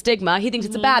thinks it's a stigma. He thinks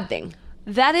it's a bad thing.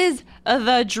 That is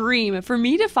the dream. For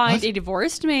me to find a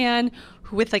divorced man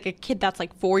with like a kid that's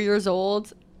like 4 years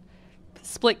old,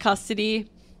 split custody,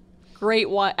 great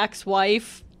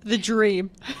ex-wife, the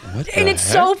dream. And it's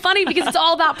so funny because it's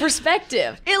all about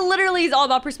perspective. It literally is all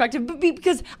about perspective, but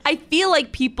because I feel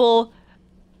like people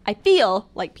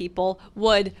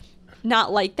would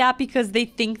not like that because they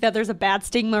think that there's a bad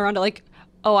stigma around it, like,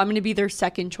 oh, I'm going to be their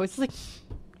second choice. It's like,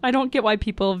 I don't get why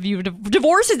people view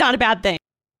divorce is not a bad thing.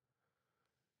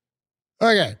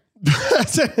 Okay.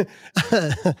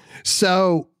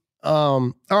 So,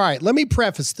 all right, let me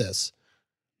preface this.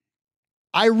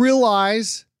 I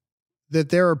realize that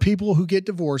there are people who get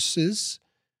divorces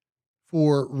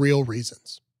for real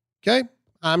reasons. Okay.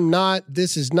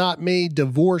 This is not me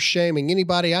divorce shaming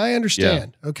anybody. I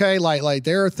understand. Yeah. Okay. Like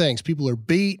there are things, people are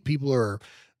beat, people are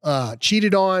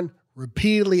cheated on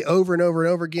repeatedly over and over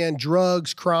and over again,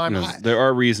 drugs, crime. There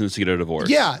are reasons to get a divorce.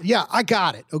 Yeah, I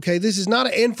got it. Okay, this is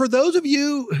not and for those of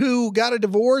you who got a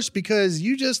divorce because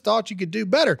you just thought you could do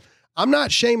better, I'm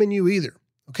not shaming you either,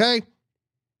 okay?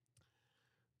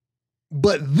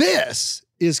 But this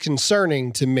is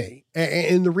concerning to me.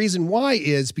 And the reason why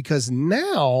is because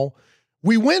now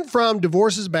we went from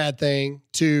divorce is a bad thing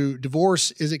to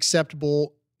divorce is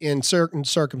acceptable in certain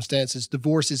circumstances.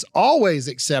 Divorce is always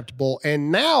acceptable.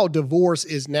 And now divorce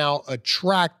is now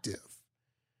attractive.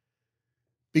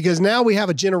 Because now we have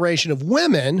a generation of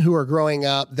women who are growing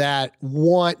up that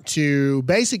want to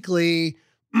basically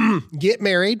get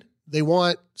married. They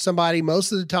want somebody,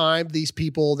 most of the time, these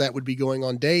people that would be going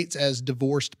on dates as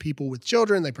divorced people with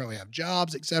children, they probably have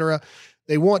jobs, etc.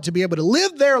 They want to be able to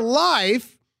live their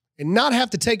life and not have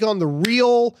to take on the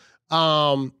real,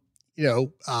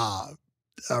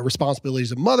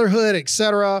 responsibilities of motherhood,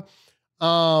 etc.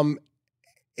 And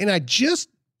I just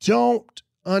don't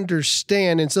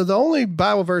understand. And so the only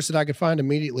Bible verse that I could find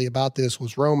immediately about this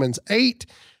was Romans 8,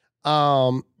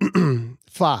 5.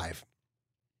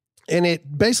 And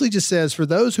it basically just says, for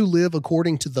those who live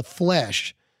according to the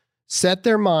flesh, set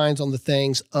their minds on the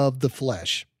things of the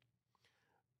flesh.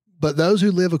 But those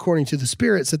who live according to the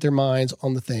Spirit set their minds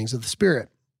on the things of the Spirit.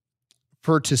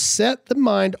 For to set the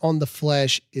mind on the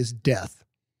flesh is death,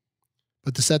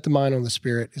 but to set the mind on the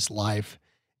Spirit is life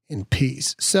and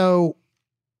peace. So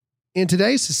in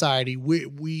today's society,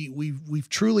 we've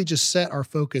truly just set our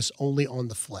focus only on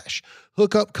the flesh.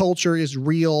 Hookup culture is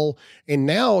real, and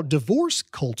now divorce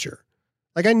culture.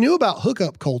 Like I knew about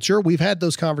hookup culture. We've had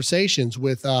those conversations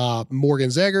with Morgan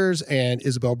Zegers and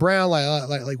Isabel Brown.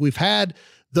 Like we've had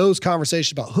those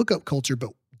conversations about hookup culture, but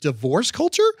divorce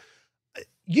culture.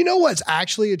 You know what's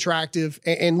actually attractive?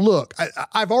 And look,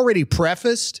 I've already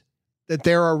prefaced that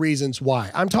there are reasons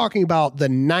why. I'm talking about the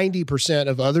 90%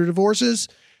 of other divorces.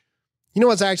 You know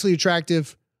what's actually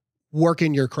attractive?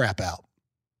 Working your crap out.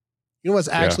 You know what's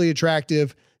actually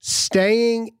attractive?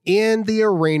 Staying in the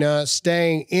arena,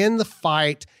 staying in the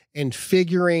fight, and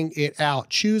figuring it out.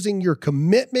 Choosing your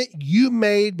commitment you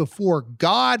made before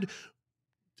God,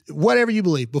 whatever you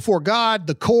believe, before God,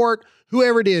 the court,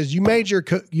 whoever it is, you made your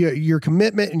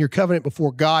commitment and your covenant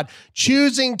before God,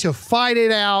 choosing to fight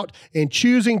it out and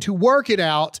choosing to work it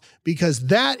out, because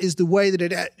that is the way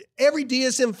that every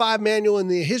DSM-5 manual in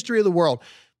the history of the world,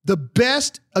 the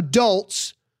best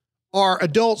adults are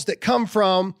adults that come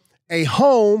from a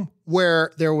home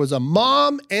where there was a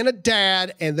mom and a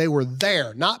dad and they were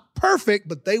there. Not perfect,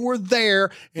 but they were there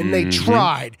and they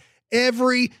tried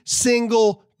every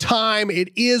single time. It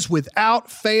is without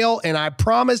fail. And I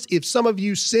promise if some of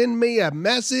you send me a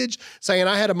message saying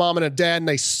I had a mom and a dad and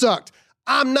they sucked,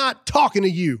 I'm not talking to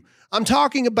you. I'm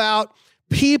talking about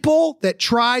people that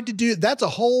tried to do, that's a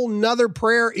whole nother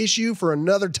prayer issue for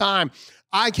another time.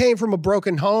 I came from a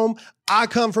broken home. I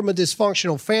come from a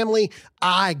dysfunctional family.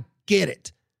 I get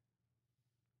it.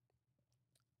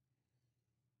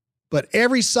 But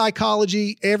every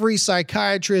psychology, every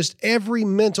psychiatrist, every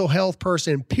mental health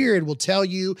person, period, will tell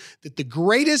you that the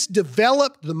greatest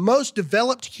developed, the most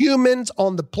developed humans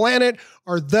on the planet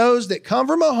are those that come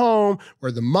from a home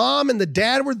where the mom and the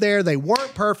dad were there. They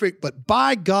weren't perfect, but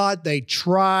by God, they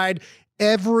tried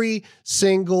every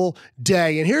single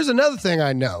day. And here's another thing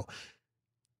I know.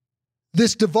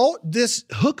 This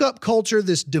hookup culture,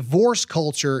 this divorce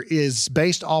culture is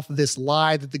based off of this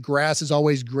lie that the grass is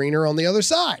always greener on the other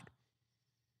side.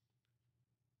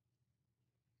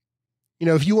 You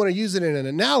know, if you want to use it in an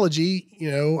analogy,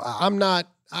 you know,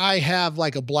 I have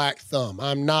like a black thumb.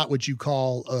 I'm not what you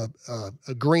call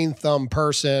a green thumb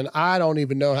person. I don't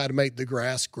even know how to make the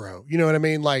grass grow. You know what I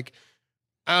mean? Like,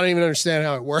 I don't even understand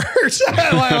how it works.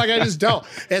 like I just don't.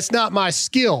 It's not my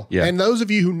skill. Yeah. And those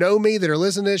of you who know me that are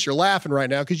listening to this, you're laughing right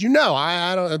now because you know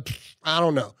I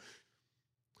don't know.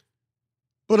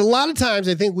 But a lot of times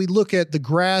I think we look at the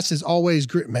grass is always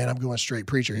green. Man, I'm going straight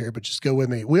preacher here, but just go with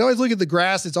me. We always look at the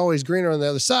grass that's always greener on the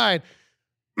other side,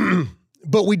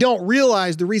 but we don't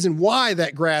realize the reason why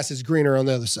that grass is greener on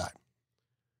the other side.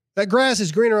 That grass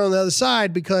is greener on the other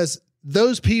side because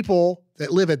those people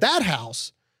that live at that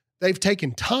house, they've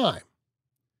taken time.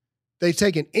 They've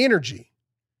taken energy.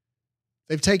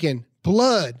 They've taken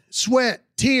blood, sweat,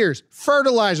 tears,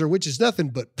 fertilizer, which is nothing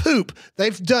but poop.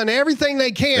 They've done everything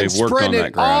they can, They've worked on spreading that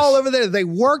it grass. all over there. They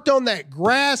worked on that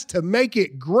grass to make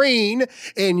it green,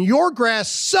 and your grass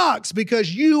sucks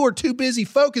because you are too busy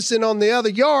focusing on the other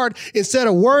yard instead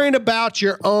of worrying about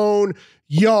your own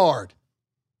yard.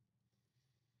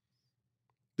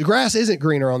 The grass isn't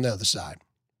greener on the other side.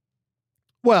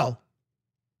 Well,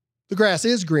 the grass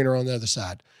is greener on the other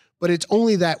side, but it's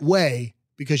only that way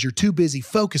because you're too busy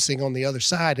focusing on the other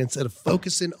side instead of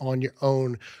focusing on your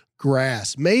own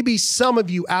grass. Maybe some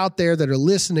of you out there that are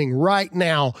listening right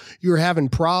now, you're having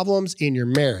problems in your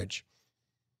marriage.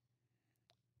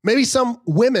 Maybe some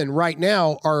women right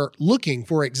now are looking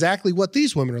for exactly what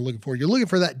these women are looking for. You're looking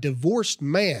for that divorced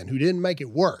man who didn't make it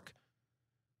work.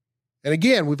 And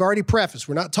again, we've already prefaced,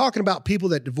 we're not talking about people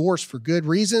that divorce for good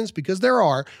reasons, because there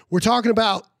are. We're talking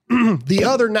about the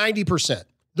other 90%,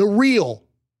 the real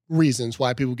reasons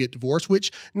why people get divorced,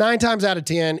 which 9 times out of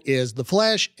 10 is the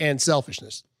flesh and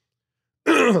selfishness.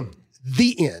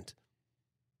 The end.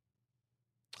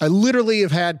 I literally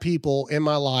have had people in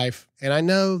my life, and I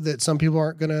know that some people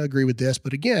aren't going to agree with this,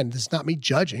 but again, this is not me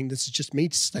judging. This is just me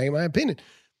saying my opinion.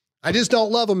 I just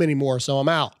don't love them anymore, so I'm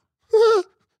out.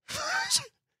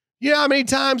 You know how many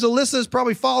times Alyssa's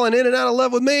probably fallen in and out of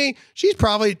love with me? She's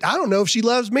probably, I don't know if she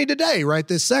loves me today, right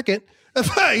this second.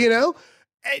 You know,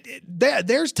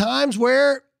 there's times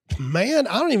where, man,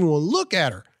 I don't even want to look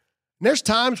at her. And there's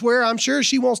times where I'm sure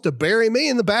she wants to bury me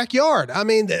in the backyard. I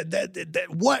mean,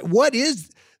 what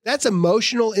is, that's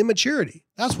emotional immaturity.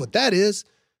 That's what that is.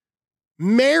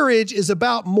 Marriage is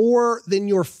about more than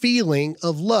your feeling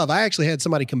of love. I actually had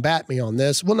somebody combat me on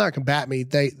this. Well, not combat me.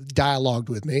 They dialogued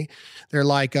with me. They're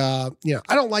like, I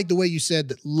don't like the way you said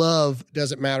that love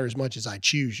doesn't matter as much as I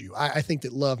choose you. I think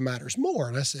that love matters more.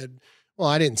 And I said, well,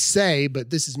 I didn't say, but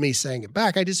this is me saying it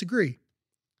back. I disagree.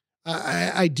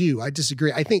 I do. I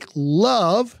disagree. I think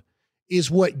love is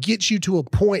what gets you to a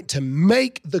point to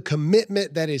make the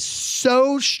commitment that is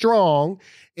so strong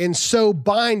and so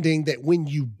binding that when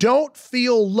you don't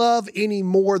feel love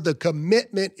anymore, the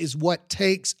commitment is what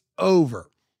takes over.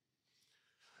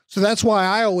 So that's why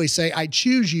I always say I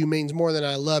choose you means more than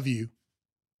I love you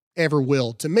ever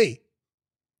will to me.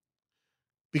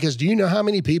 Because do you know how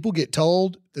many people get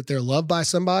told that they're loved by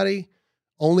somebody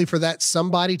only for that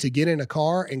somebody to get in a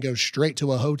car and go straight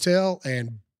to a hotel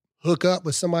and hook up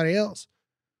with somebody else?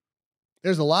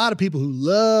 There's a lot of people who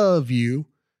love you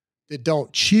that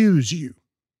don't choose you.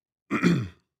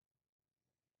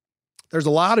 There's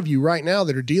a lot of you right now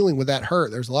that are dealing with that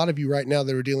hurt. There's a lot of you right now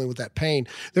that are dealing with that pain.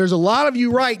 There's a lot of you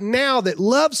right now that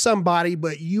love somebody,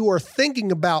 but you are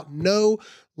thinking about no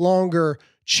longer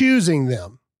choosing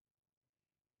them.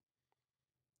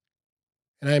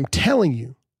 And I'm telling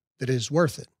you that it is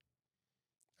worth it.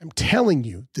 I'm telling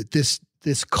you that this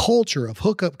culture of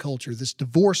hookup culture, this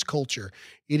divorce culture,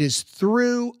 it is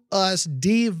through us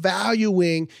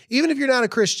devaluing, even if you're not a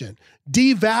Christian,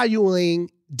 devaluing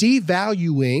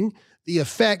the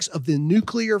effects of the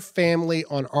nuclear family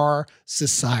on our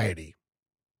society.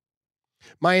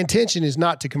 My intention is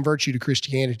not to convert you to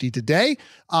Christianity today.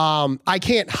 I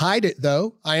can't hide it,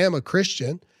 though. I am a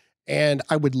Christian, and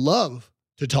I would love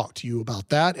to talk to you about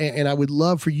that. And I would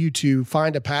love for you to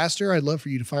find a pastor. I'd love for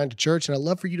you to find a church, and I'd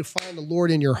love for you to find the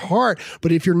Lord in your heart.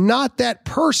 But if you're not that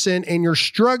person and you're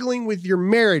struggling with your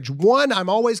marriage, one, I'm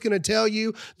always going to tell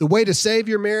you the way to save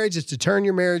your marriage is to turn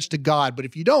your marriage to God. But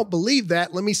if you don't believe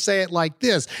that, let me say it like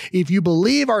this. If you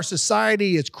believe our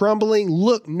society is crumbling,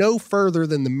 look no further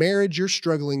than the marriage you're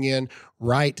struggling in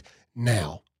right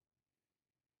now.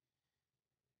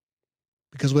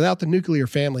 Because without the nuclear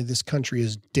family, this country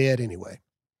is dead anyway.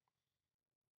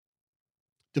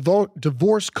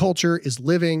 Divorce culture is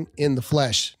living in the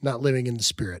flesh, not living in the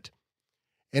spirit.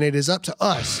 And it is up to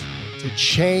us to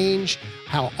change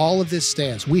how all of this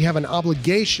stands. We have an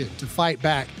obligation to fight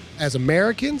back as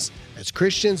Americans, as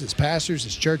Christians, as pastors,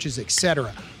 as churches,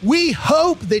 etc. We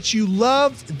hope that you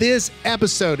loved this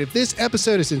episode. If this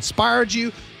episode has inspired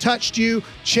you, touched you,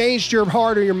 changed your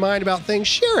heart or your mind about things,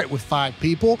 share it with 5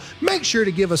 people. Make sure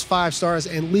to give us 5 stars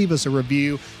and leave us a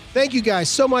review. Thank you guys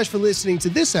so much for listening to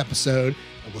this episode,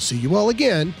 and we'll see you all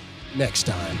again next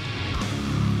time.